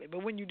accordingly.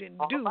 But when you didn't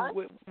do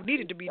what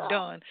needed to be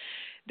done,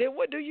 then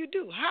what do you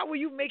do? How will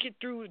you make it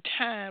through the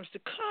times to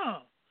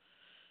come?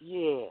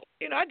 Yeah.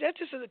 That's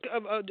just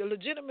a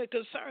legitimate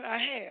concern I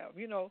have.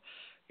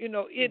 In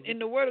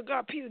the Word of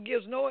God, Peter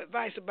gives no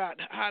advice about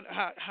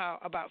how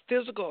about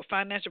physical or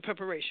financial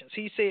preparations.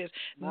 He says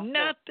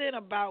nothing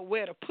about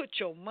where to put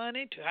your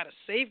money, to how to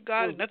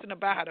safeguard it, nothing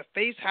about how to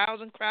face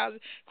housing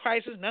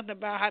crisis, nothing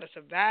about how to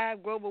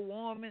survive global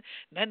warming,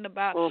 nothing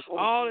about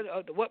all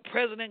of what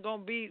president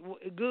gonna be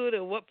good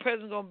or what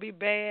president gonna be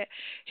bad.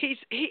 He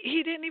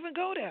didn't even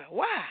go there.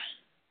 Why?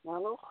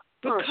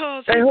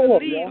 Because he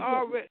believed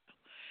already.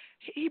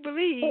 He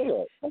believed.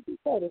 Hold up. I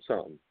just thought of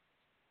something.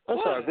 I'm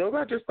sorry, girl.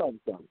 I just thought of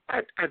something.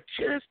 I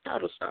just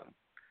thought of something.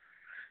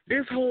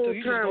 This whole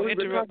time we've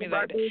been talking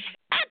about this.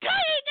 I told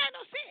you ain't got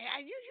no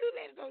sense. You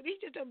let it go. He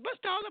just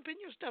bust all up in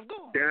your stuff.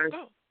 Go on.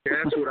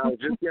 That's what I was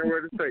just getting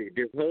ready to say.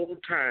 This whole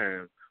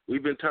time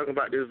we've been talking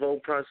about this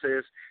vote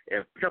process,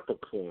 and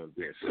Peppercorn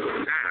been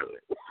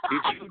silent.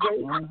 Did you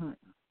vote?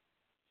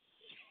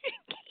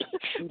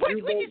 What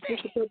you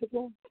say?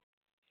 Peppercorn?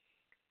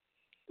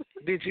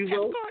 Did you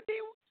vote?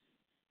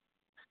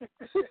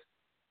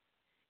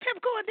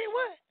 Peppercorn did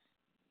what?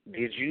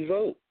 Did you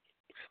vote?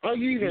 Oh,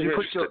 you even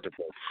registered to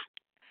vote?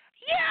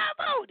 Yeah, I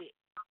voted.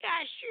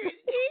 I sure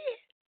did.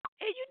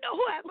 And you know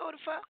who I voted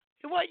for?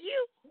 It wasn't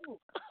you.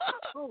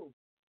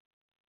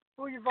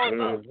 Who you voted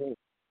for?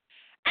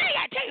 I ain't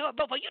got to tell you who I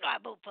voted for. You know I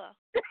voted for.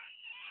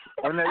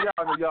 And then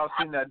y'all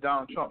seen that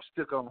Donald Trump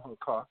sticker on her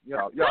car.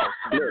 Y'all.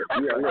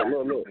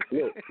 Look.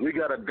 We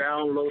got a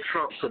down low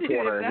Trump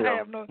supporter in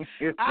here.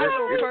 I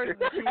know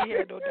personally she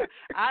had no doubt.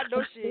 I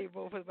know she ain't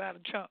voting for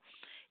Donald Trump.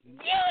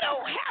 You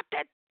don't have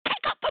to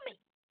take up for me.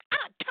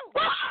 I told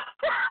you.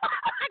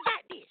 I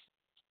got this.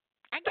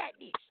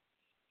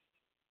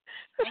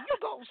 And you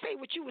gonna say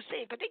what you were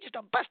saying because they just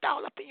done bust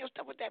all up in your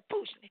stuff with that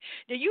foolishness.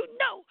 Then you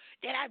know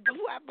that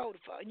who I voted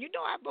for. And you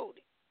know I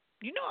voted.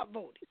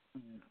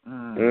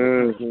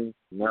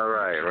 All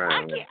right.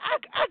 I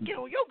get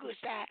on your good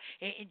side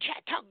and try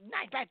to talk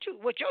nice about you,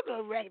 what your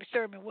little raggedy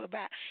sermon was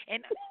about.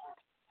 And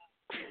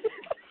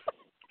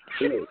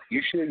You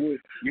sure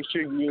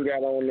you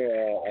got on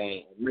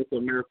the Make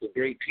America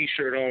Great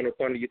T-shirt on up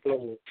under your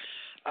clothes?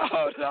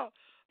 Oh no!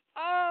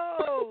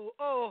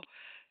 Oh!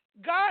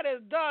 God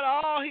has done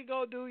all He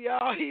gonna do,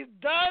 y'all. He's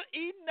done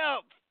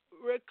enough.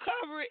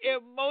 Recovery in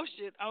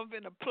Motion. I'm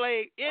gonna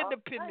play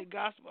independent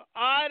gospel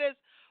artists,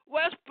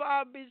 West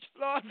Palm Beach,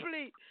 Florida.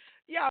 Please,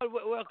 y'all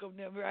welcome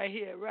them right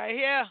here.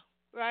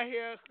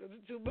 'Cause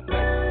it's too much.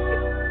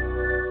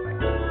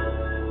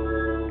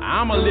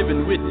 I'm a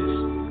living witness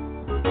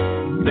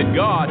that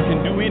God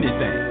can do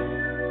anything.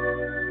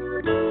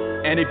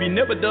 And if He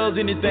never does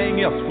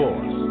anything else for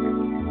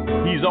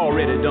us, He's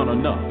already done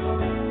enough.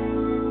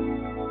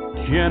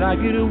 Can I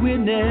get a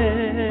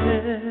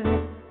witness?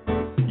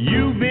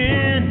 You've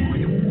been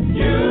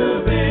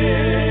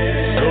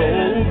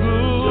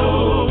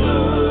so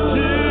good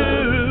to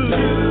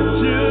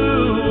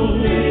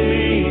me.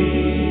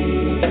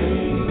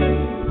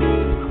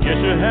 Yes,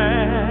 you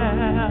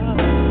have.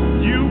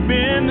 You've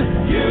been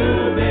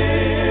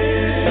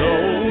so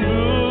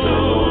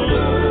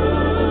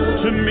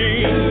good to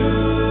me.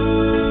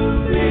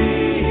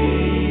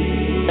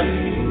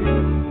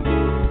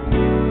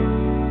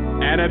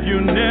 And if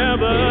you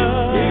never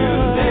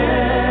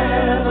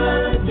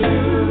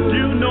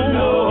do no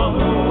more,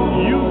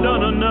 you've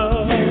done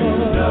enough.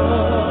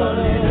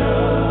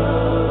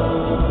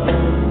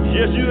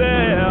 Yes, you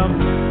have.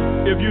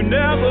 If you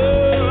never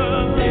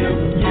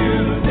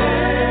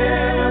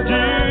do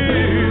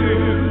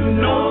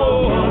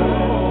no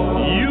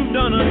more, you've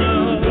done enough.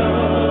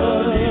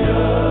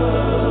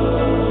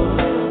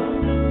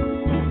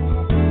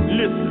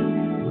 Listen,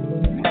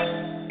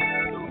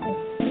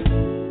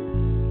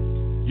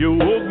 you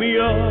woke me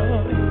up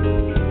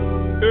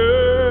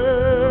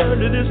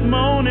early this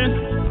morning,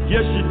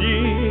 yes you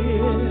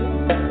did,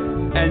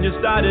 and you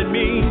started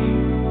me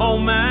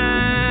on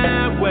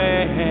my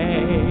way,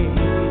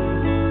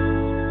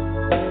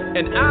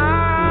 and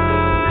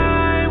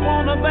I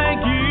want to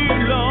thank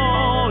you,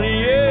 Lord,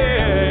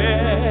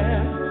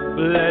 yeah,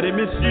 for letting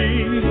me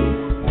see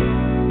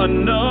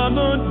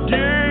another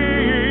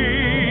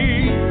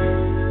day.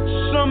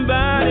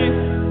 Somebody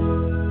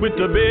went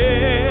to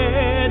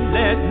bed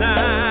that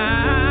night,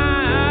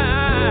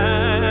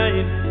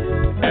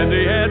 and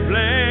they had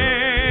plans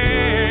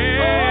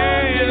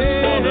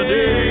for the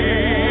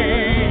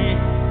day,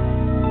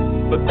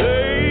 but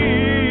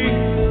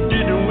they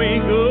didn't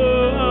wake up.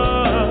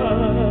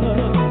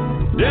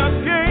 Death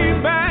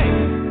came back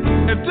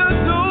and took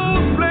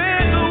those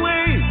plans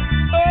away.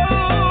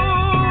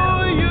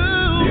 Oh,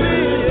 you've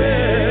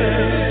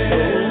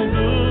been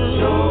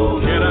so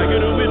good. Can I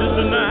get a witness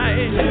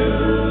tonight?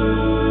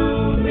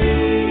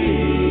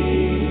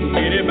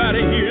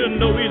 Anybody here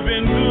know He's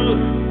been good?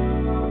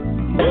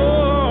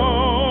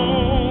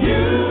 Oh,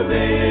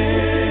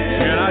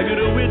 can I get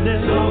a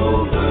witness? So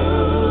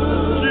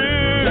good to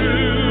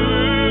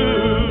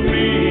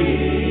me.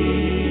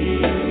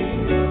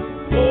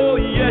 Oh,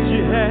 yes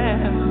you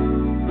have.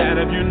 And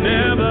if you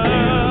never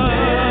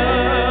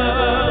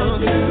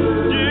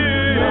do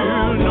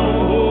no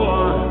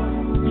more,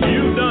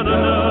 you've done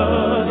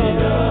enough.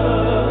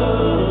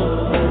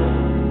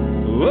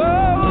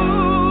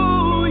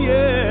 Oh,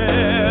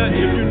 yeah.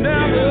 If you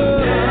never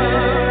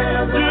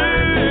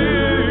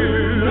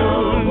do no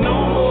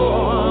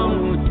more,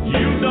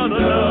 you've done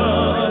enough.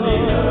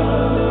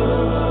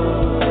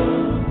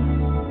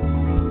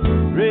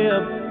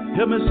 Reb,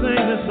 help me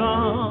sing this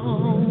song.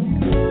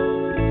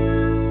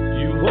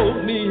 You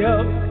woke me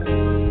up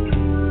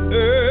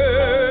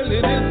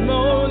early this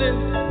morning,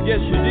 yes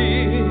you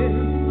did,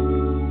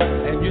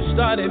 and you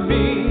started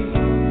me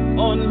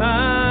on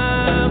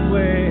my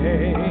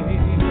way,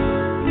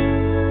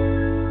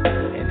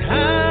 and I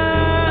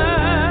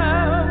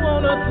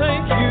want to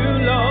thank you,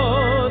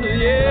 Lord,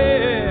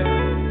 yeah,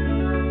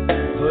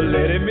 for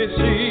letting me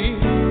see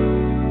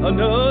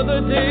another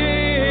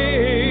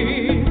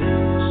day.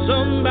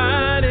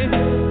 Somebody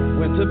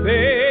went to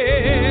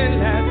bed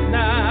last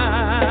night,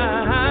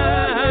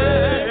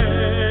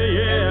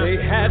 they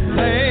had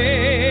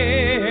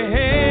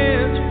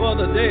plans for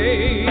the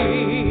day,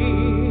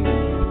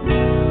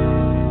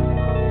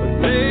 but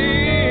they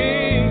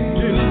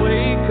didn't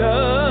wake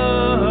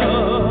up.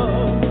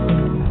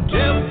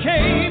 Death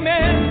came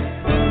and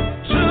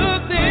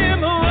took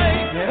them away.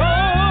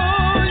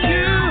 Oh,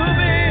 you've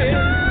been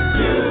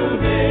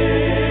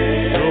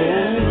so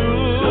good.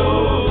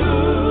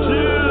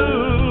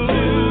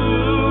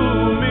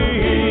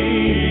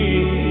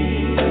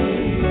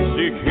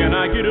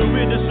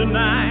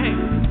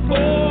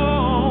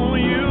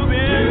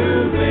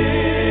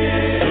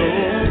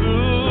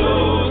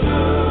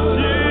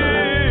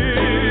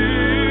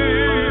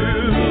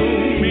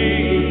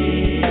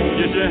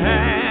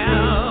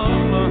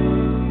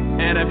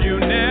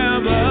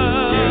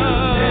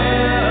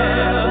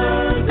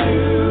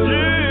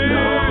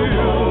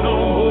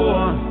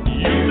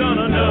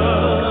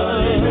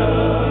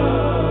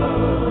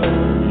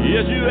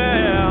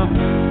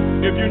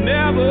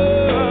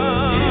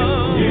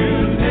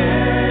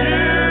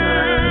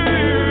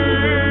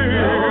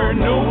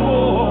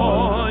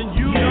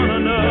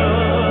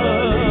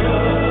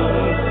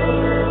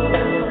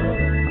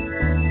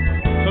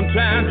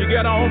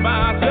 get all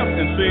by ourselves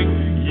and say,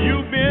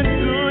 you've been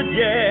good,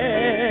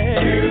 yeah.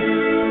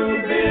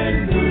 You've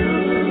been good.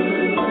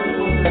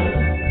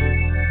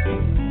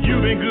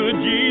 You've been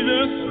good,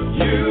 Jesus.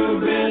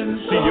 You've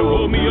been so. See, you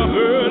woke me up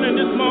early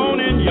this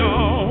morning,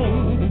 y'all.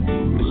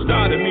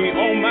 Started me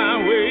on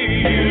my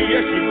way.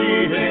 Yes,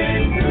 you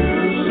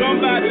did.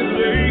 Somebody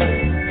say,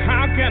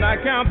 how can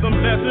I count the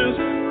blessings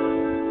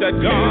that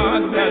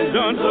God has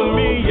done for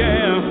me?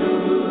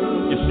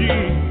 Yeah. You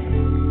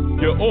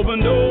see, you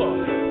opened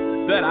doors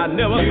that I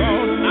never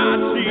thought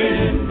I'd see.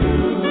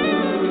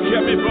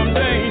 Kept me from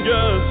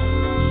dangers,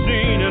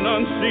 seen and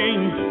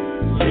unseen.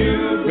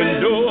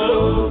 When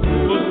doors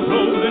was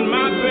closed in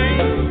my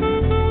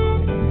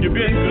face, you've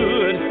been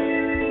good.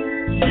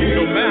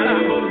 No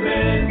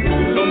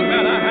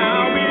matter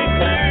how we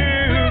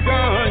do,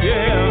 God,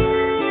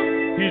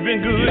 yeah, He's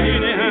been good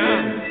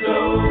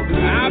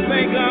anyhow. I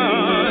thank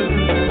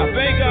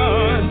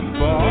God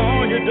for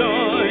all you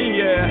done,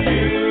 yeah.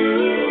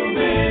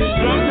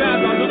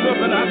 Sometimes I look up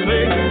and I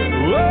say,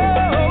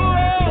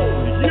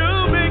 whoa,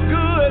 you've been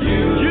good,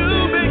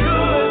 you've been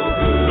good.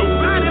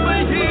 Nobody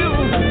but you,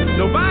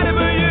 nobody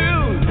but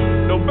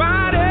you,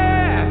 nobody.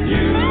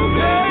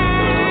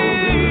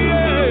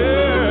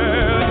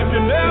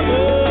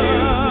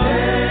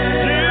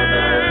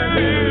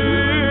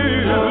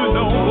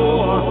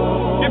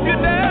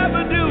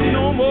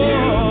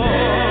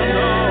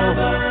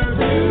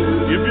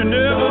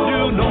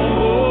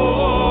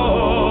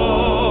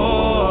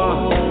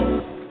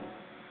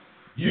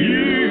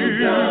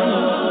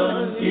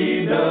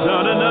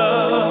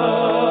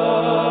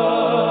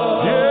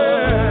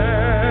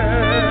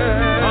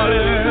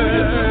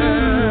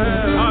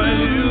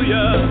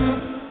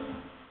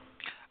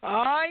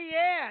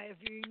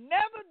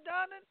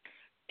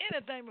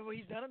 But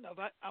He's done enough.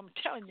 I'm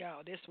telling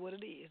y'all, that's what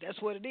it is.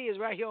 That's what it is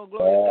right here on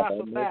Glorious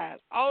Gospel Vibes.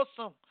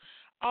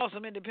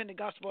 Awesome independent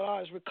gospel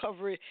artist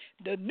recovery,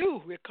 the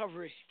new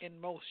recovery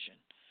in motion.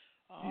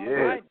 All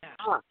right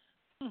now.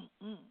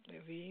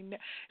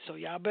 So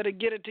y'all better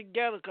get it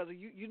together, because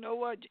you know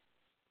what?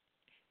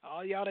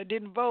 All y'all that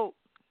didn't vote.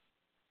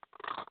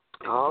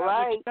 All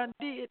right. What you done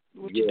did.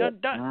 What you done.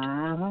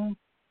 Mm-hmm.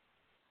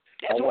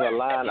 I want to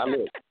line.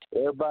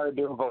 Everybody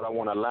didn't vote. I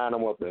want to line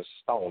them up and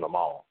stone them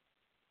all.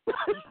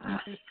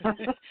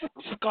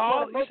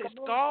 Scald? You said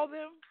scald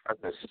them? I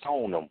said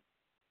stone them.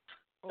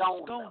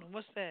 Oh, stone them.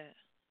 What's that?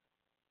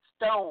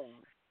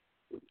 Stone.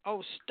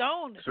 Oh,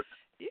 stone.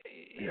 You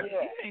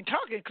ain't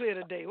talking clear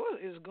today.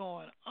 What is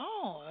going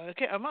on?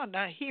 Okay, am I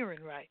not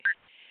hearing right?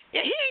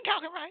 Yeah, he ain't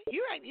talking right.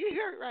 You right. You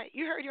heard right.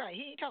 You heard right.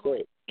 He ain't talking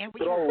right. And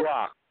throw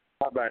rocks.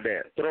 How about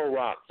that? Throw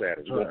rocks at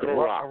us. We'll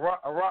throw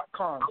rocks. A rock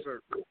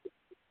concert.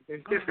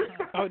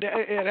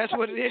 That's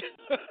what it is.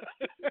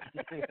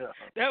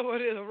 That's what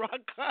it is, a rock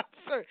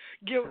concert.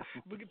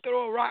 We can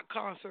throw a rock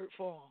concert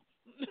for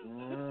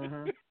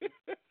them.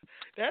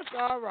 That's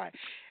all right.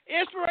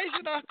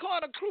 Inspirational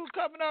Corner Crew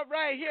coming up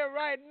right here,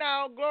 right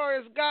now.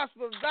 Glorious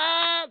Gospel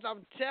Vibes.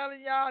 I'm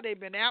telling y'all, they've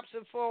been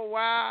absent for a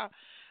while,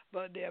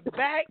 but they're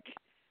back.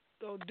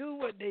 Go do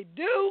what they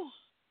do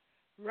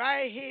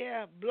right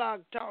here,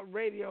 Blog Talk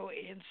Radio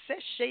in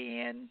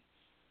session.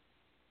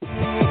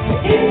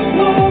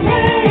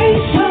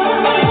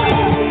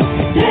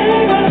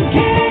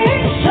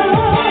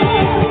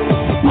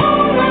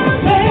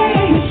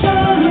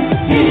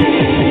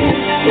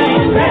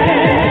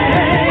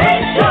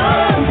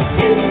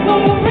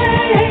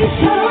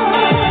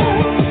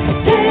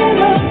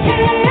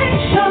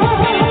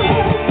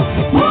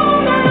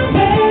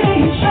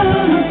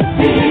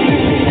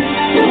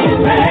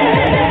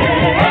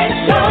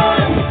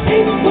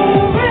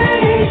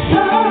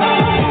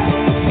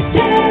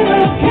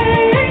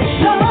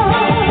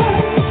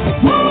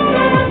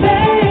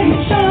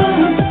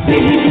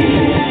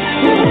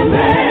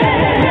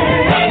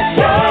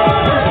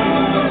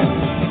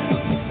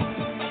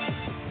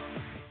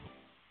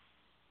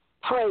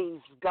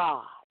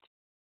 God.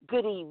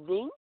 Good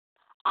evening.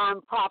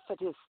 I'm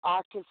Prophetess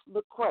Artis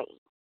McCray.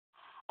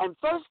 And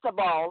first of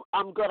all,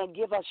 I'm going to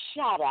give a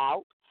shout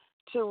out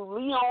to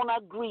Leona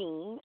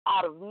Green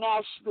out of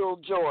Nashville,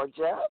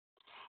 Georgia,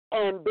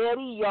 and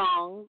Betty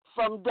Young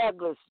from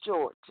Douglas,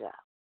 Georgia.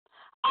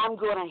 I'm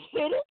going to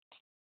hit it,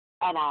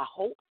 and I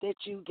hope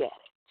that you get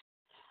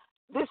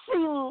it. This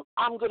thing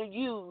I'm going to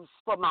use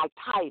for my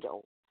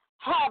title,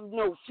 Have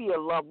No Fear,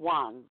 Loved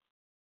Ones.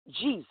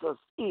 Jesus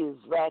is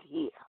right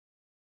here.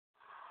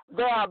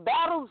 There are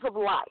battles of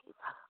life.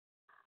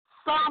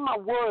 Some are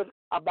worried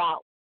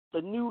about the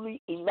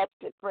newly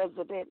elected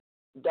president,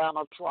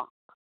 Donald Trump.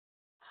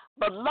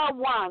 But loved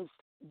ones,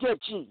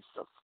 get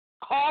Jesus.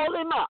 Call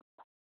him up.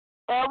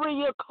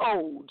 Area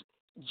code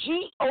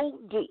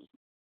GOD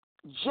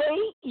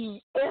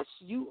JESUS.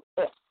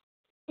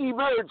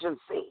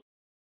 Emergency.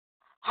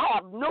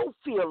 Have no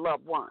fear,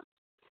 loved ones.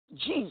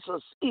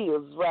 Jesus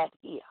is right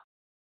here.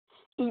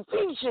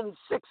 Ephesians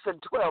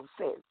 6:12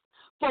 says,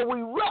 for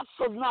we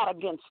wrestle not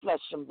against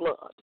flesh and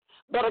blood,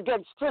 but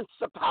against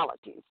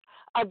principalities,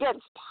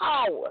 against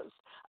powers,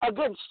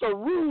 against the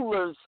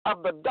rulers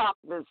of the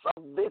darkness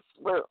of this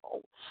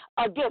world,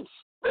 against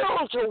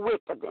spiritual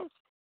wickedness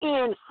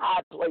in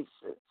high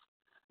places.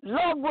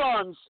 Loved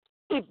ones,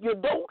 if you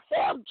don't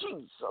have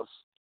Jesus,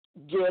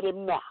 get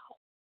him now.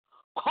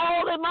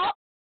 Call him up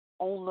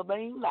on the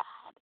main line.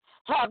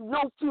 Have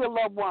no fear,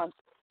 loved ones.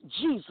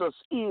 Jesus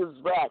is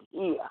right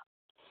here.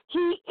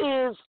 He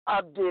is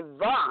a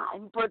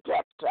divine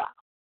protector.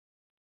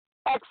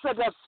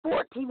 Exodus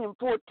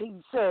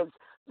 14:14 says,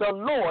 the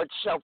Lord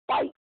shall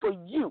fight for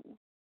you,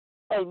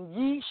 and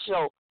ye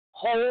shall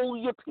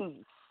hold your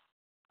peace.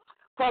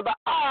 For the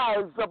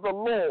eyes of the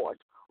Lord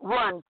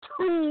run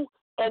to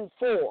and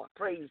fro,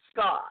 praise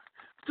God,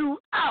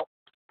 throughout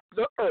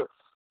the earth,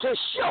 to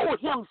show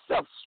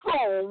himself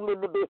strong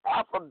in the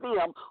behalf of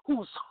them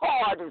whose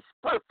heart is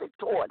perfect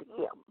toward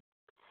him.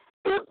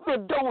 If you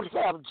don't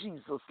have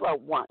Jesus,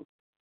 loved one,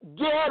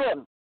 get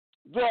him.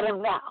 Get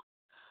him now.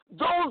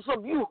 Those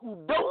of you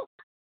who don't,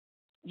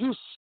 you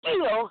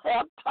still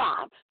have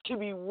time to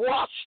be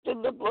washed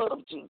in the blood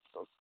of Jesus.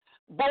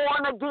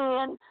 Born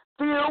again,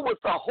 filled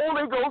with the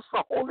Holy Ghost,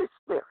 the Holy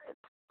Spirit.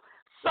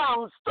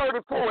 Psalms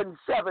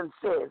 34:7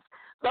 says,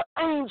 the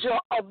angel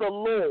of the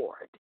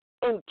Lord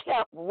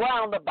encamp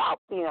round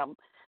about them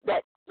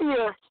that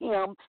fear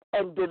him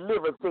and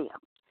deliver them.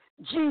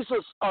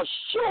 Jesus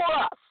assures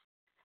us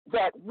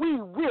that we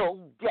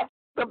will get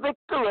the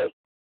victory.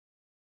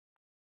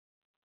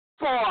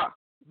 For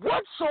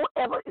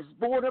whatsoever is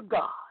born of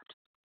God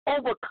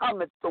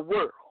overcometh the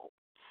world.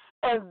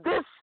 And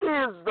this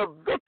is the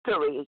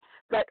victory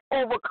that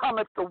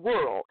overcometh the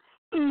world,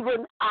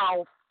 even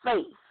our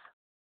faith.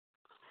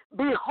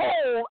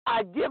 Behold,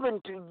 I give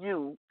unto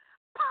you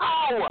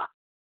power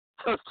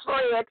to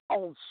tread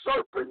on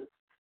serpents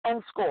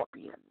and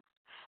scorpions,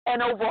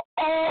 and over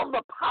all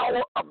the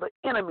power of the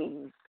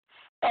enemies,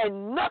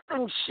 and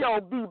nothing shall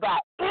be by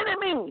any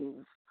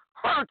means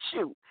hurt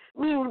you.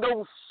 Meaning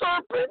those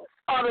serpents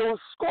or those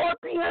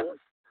scorpions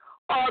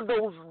or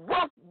those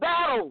rough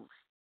battles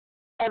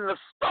and the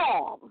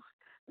storms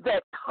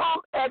that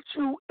come at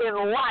you in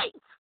life.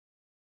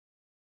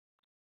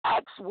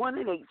 Acts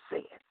 1:8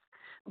 says,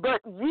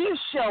 but ye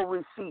shall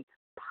receive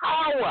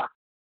power.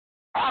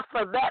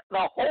 After that,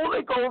 the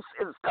Holy Ghost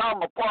is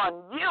come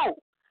upon you.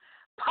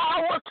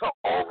 Power to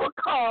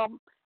overcome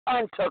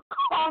and to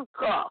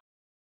conquer,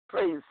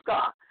 praise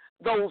God,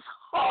 those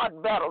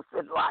hard battles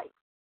in life.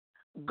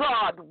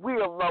 God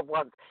will, loved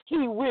ones.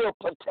 He will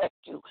protect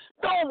you.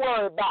 Don't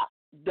worry about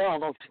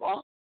Donald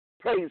Trump.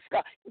 Praise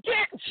God.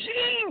 Get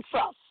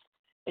Jesus,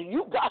 and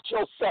you got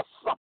yourself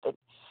something.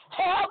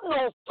 Have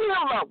no fear,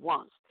 loved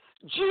ones.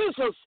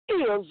 Jesus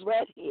is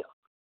right here.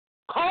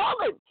 Call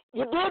him.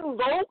 You didn't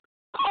vote?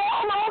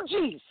 Call on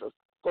Jesus,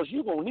 because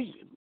you're going to need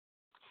him.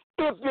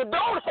 If you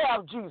don't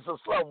have Jesus,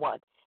 loved one,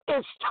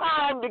 it's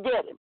time to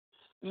get him.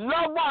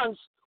 Loved ones,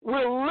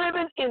 we're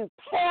living in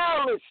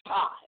perilous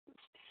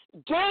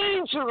times,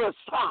 dangerous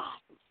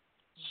times.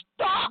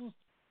 Stop,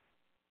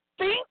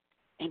 think,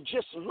 and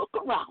just look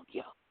around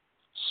you.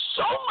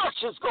 So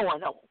much is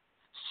going on.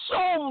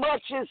 So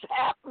much is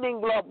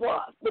happening, loved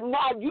ones. But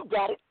now you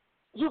got it.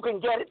 You can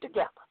get it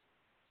together.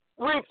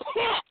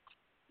 Repent.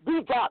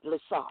 Be godly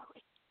sorry.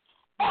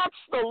 Ask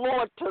the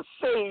Lord to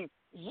save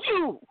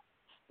you,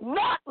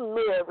 not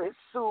Mary,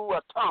 Sue,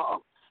 or Tom,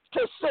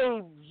 to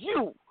save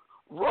you.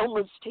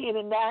 Romans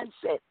 10:9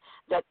 said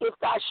that if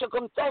thou shalt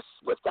confess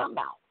with thy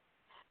mouth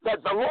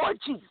that the Lord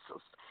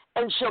Jesus,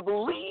 and shall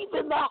believe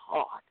in thy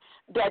heart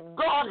that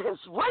God has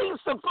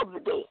raised him from the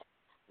dead,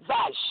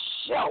 thou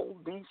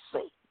shalt be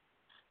saved.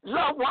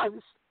 Loved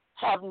ones,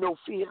 have no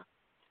fear.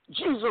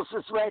 Jesus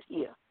is right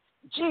here.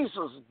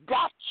 Jesus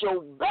got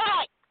your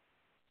back.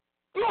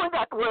 You ain't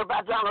got to worry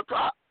about Donald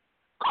Trump.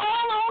 Call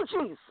on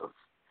Jesus.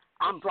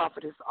 I'm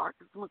Prophetess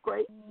Artis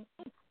McRae.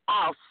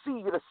 I'll see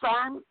you the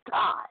same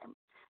time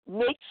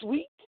next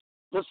week,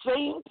 the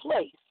same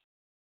place.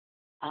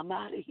 I'm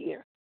out of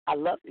here. I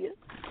love you.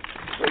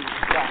 Praise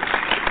God.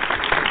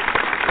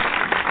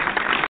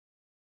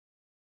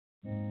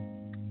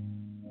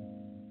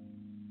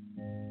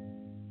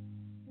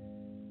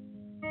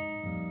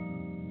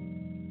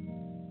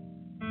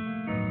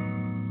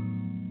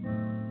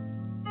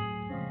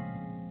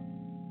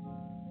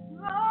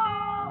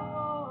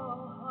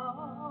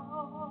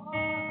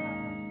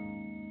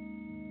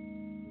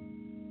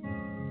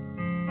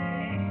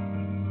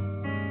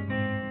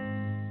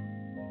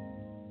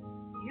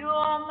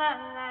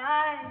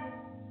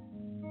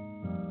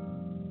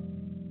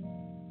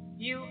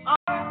 You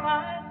are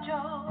my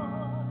joy.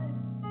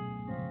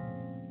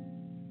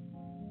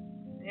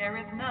 There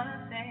is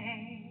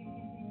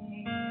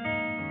nothing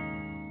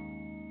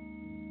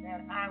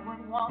that I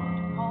would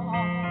want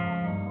more.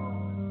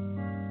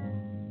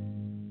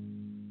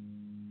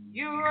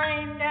 You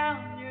rain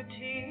down your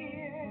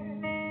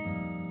tears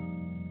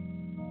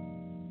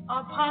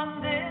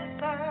upon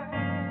this earth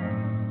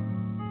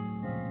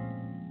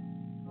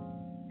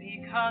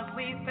because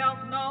we felt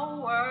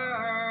no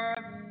worth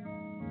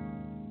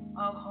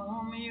of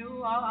whom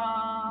you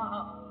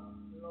are,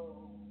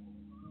 Lord.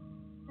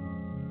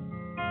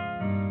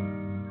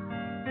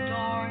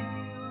 Adore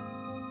you.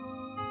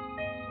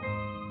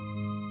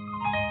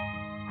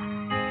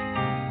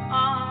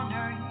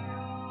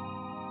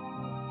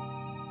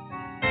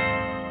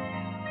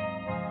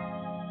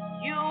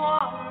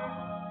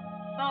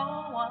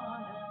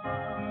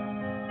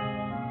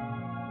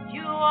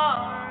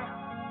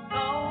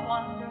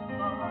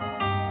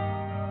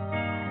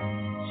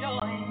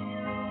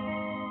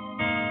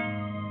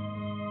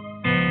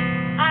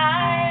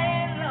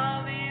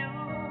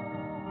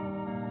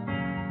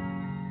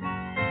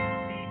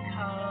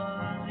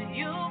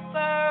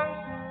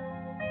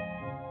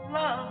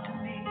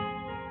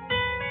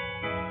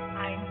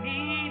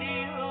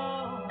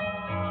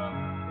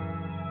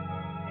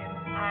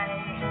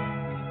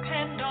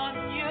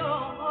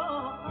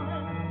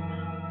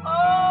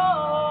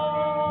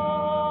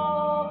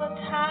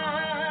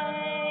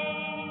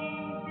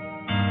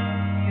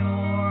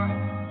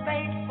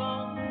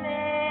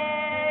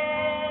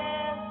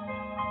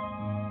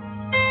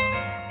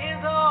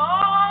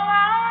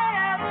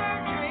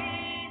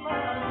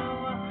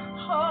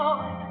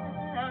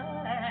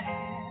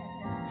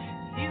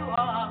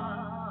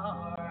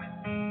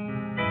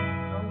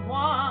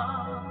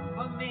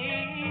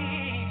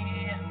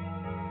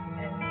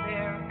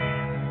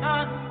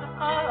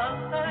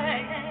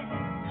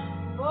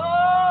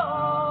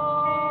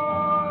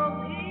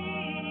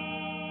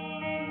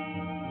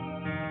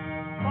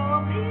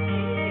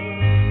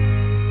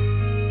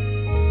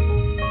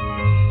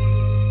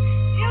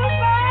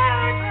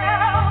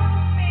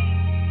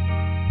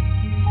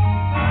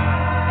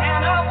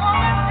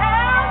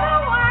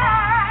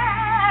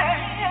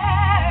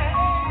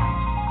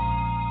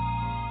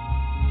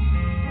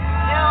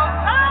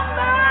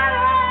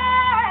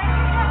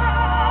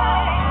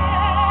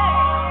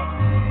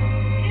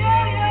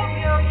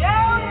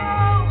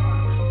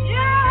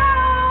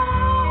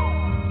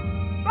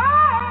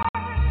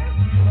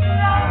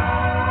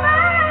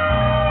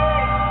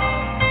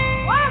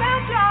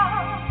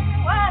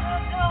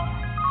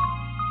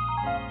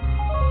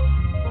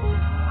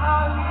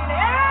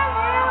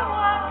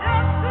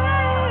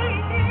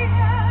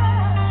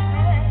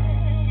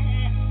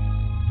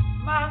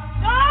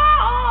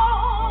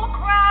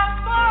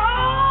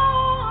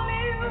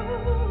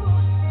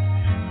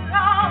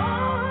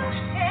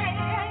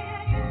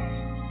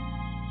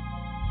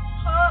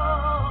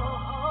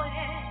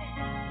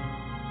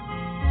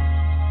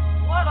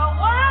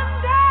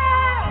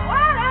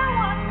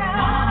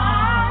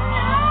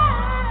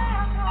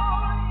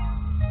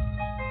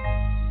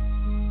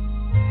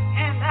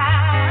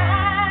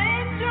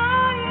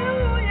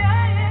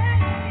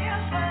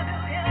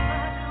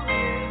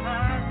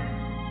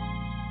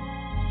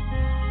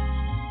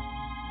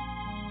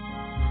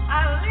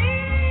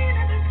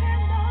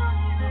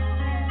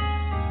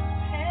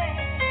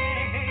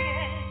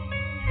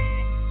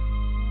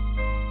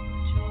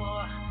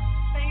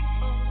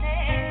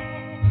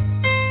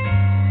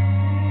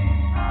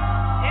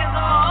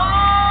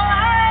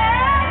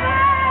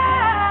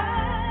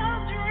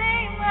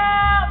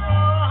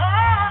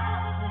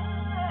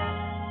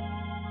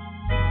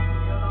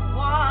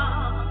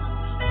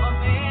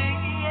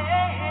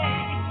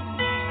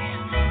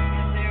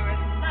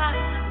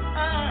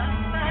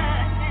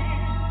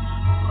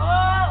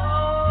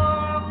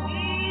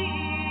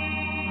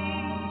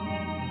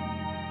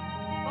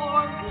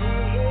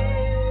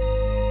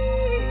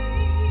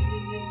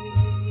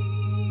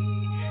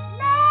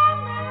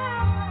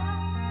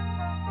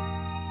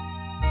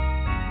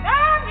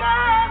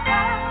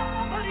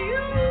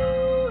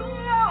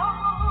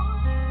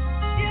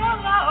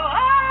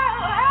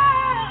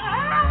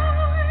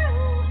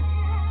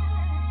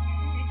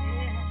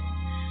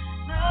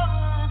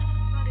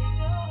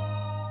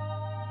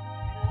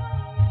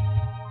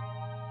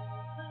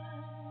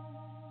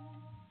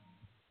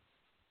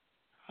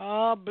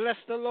 bless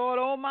the Lord,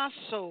 O my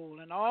soul,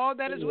 and all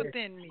that is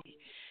within me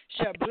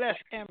shall bless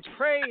and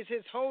praise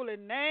his holy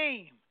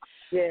name.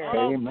 Yeah.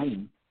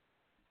 Amen.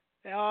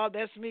 Oh,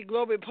 that's me,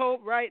 Glory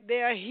Pope, right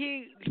there.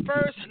 He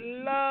first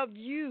loved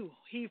you.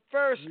 He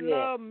first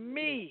loved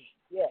me.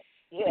 Yeah.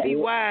 Yeah. Be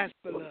wise,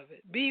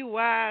 beloved. Be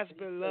wise,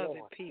 beloved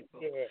people.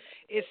 Yeah.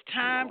 It's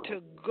time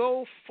to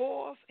go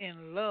forth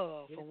in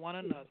love for one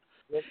another.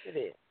 Yes, it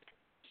is.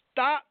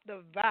 Stop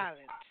the violence.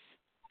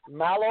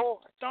 My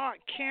Lord. Start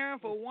caring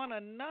for one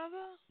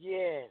another.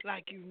 Yeah.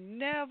 Like you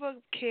never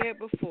cared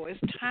before. It's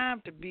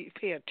time to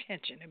pay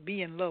attention and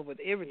be in love with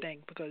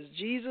everything because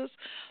Jesus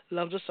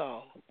loves us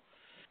all.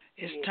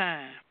 It's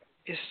time.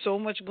 It's so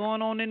much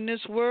going on in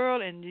this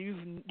world, and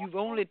you've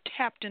only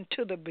tapped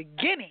into the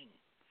beginning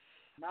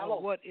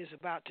of what is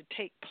about to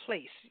take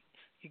place.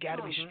 You got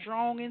to be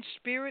strong in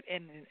spirit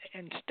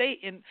and stay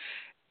in.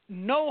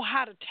 Know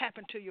how to tap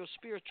into your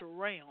spiritual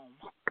realm.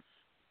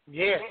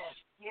 Yes.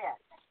 Yes.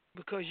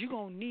 Because you're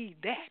gonna need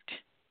that.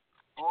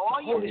 Oh,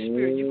 the Holy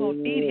Spirit. You're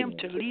gonna need Him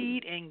to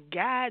lead and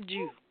guide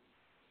you.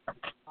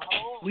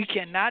 We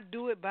cannot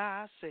do it by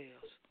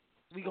ourselves.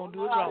 We're gonna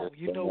do it wrong.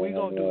 You know we're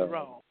gonna do it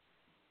wrong.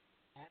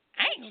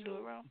 I ain't gonna do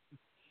it wrong.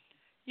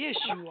 Yes,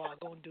 you are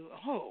gonna do it.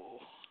 Oh,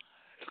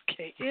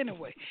 okay.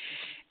 Anyway,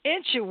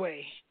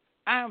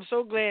 I am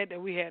so glad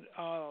that we had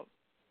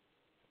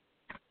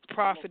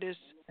Prophetess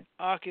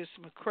Arcus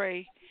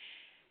McCray.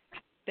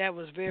 That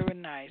was very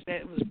nice.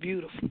 That was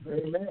beautiful.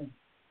 Amen.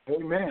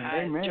 Amen.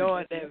 I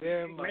enjoyed that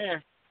very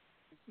much.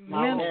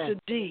 Minister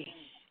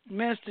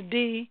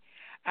D,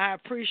 I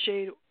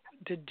appreciate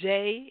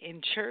today in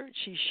church.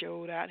 He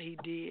showed out. He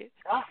did.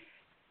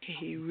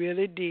 He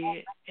really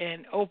did,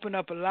 and opened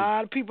up a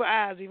lot of people's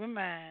eyes, even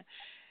mine.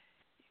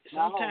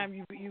 Sometimes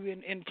you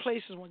in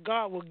places when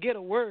God will get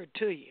a word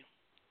to you.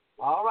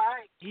 All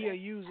right. He'll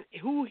use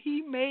who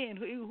He may, and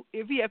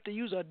if He have to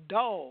use a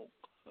dog,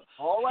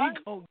 all right,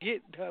 He gonna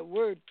get the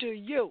word to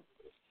you.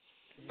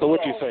 So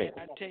what you saying?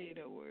 I tell you,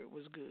 that word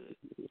was good.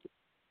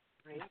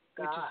 Praise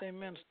what God. You say,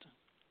 Minister?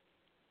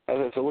 I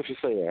said, so what you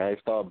saying? I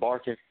start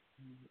barking.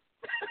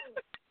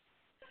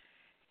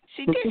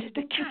 See, this is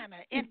the kind of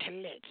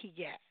intellect he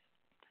got.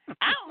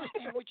 I don't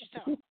understand what you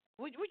saw.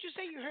 What you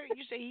say you heard?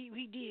 You say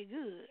he did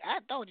good. I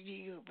thought he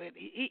did good, but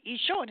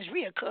he's showing his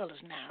real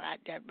colors now.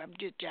 I'm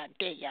just trying to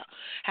tell y'all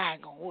how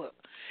it's gonna work.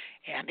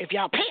 And if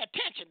y'all pay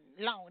attention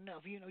long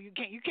enough, you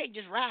can't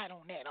just ride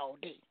on that all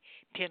day.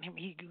 Telling him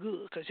he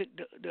good, because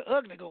the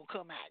ugly gonna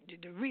come out.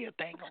 The real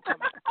thing gonna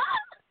come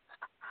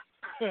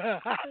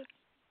out.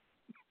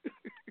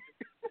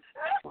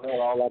 Well,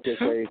 all I can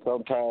say is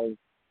sometimes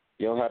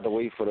you don't have to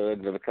wait for the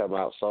ugly to come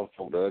out. Some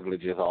folk, the ugly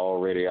just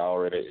already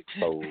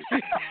exposed.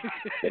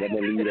 But I'm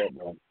going to leave that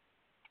one.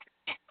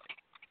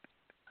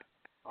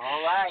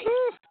 All right.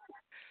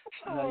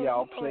 Now,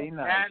 y'all play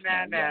nice.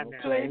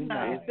 Play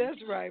nice.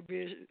 That's right,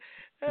 Bishop.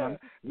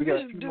 We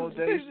got a few more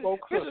days for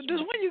Christmas.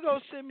 Just when you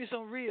gonna send me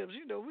some ribs?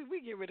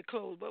 We get ready to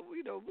close, but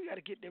we got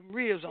to get them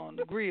ribs on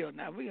the grill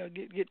now. We gotta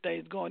get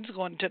things going. It's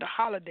going into the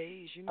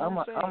holidays. You know what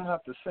I'm saying? I'm gonna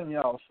have to send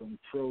y'all some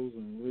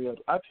frozen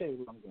ribs. I tell you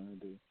what I'm gonna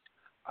do.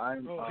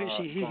 I'm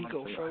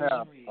going to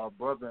have our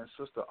brother and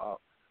sister,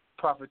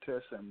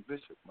 Prophetess and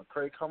Bishop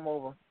McCray, come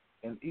over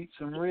and eat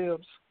some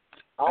ribs.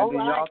 And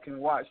then y'all can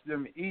watch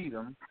them eat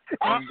them,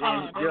 and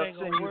then they'll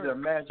send you the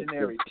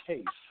imaginary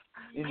taste.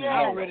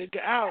 I already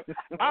did that.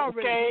 I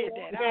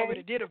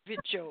already did a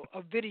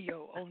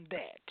video on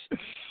that.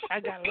 I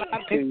got a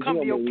lot of people come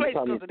to your place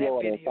because of that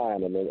video. And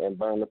find them and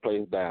burn the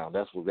place down.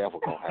 That's what's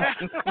gonna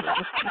happen.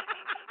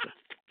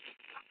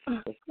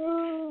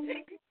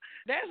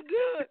 That's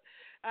good.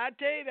 I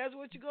tell you, that's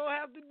what you're gonna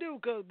have to do.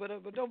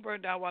 But don't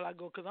burn down while I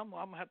go, because I'm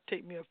gonna have to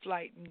take me a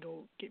flight and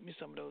go get me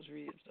some of those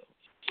ribs though.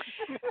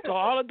 So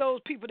all of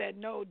those people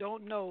that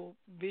don't know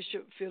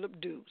Bishop Philip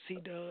Dukes, he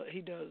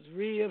does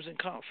ribs and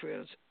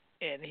comforts,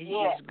 and he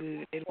is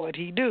good at what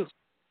he do.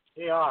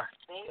 They are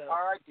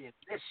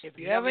delicious. If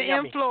you're ever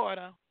in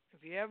Florida,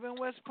 if you're ever in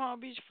West Palm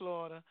Beach,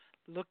 Florida,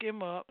 look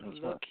him up.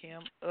 That's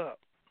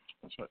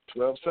right.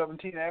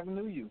 1217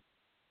 Avenue U.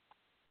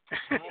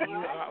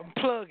 I'm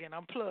plugging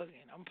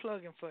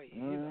for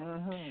you.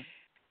 Mm-hmm.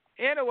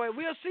 Anyway,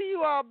 we'll see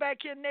you all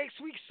back here next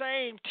week,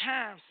 same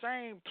time,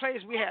 same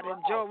place. We had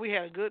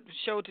a good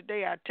show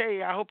today. I tell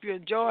you, I hope you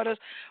enjoyed us.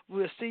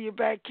 We'll see you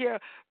back here.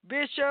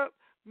 Bishop,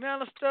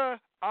 Minister,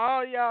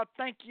 all y'all,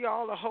 thank you.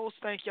 All the hosts,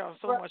 thank y'all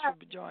so much for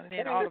joining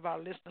in. All of our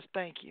listeners,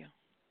 thank you.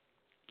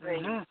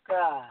 Praise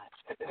God.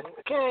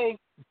 Okay.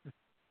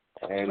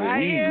 And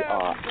we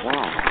are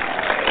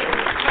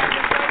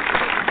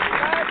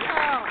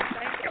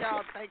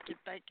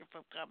Thank you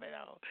for coming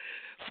on.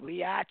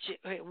 We at you.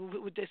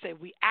 What they say?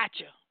 We at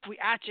you. We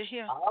at you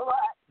here. All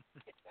right.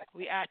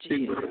 We at you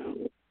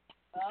here.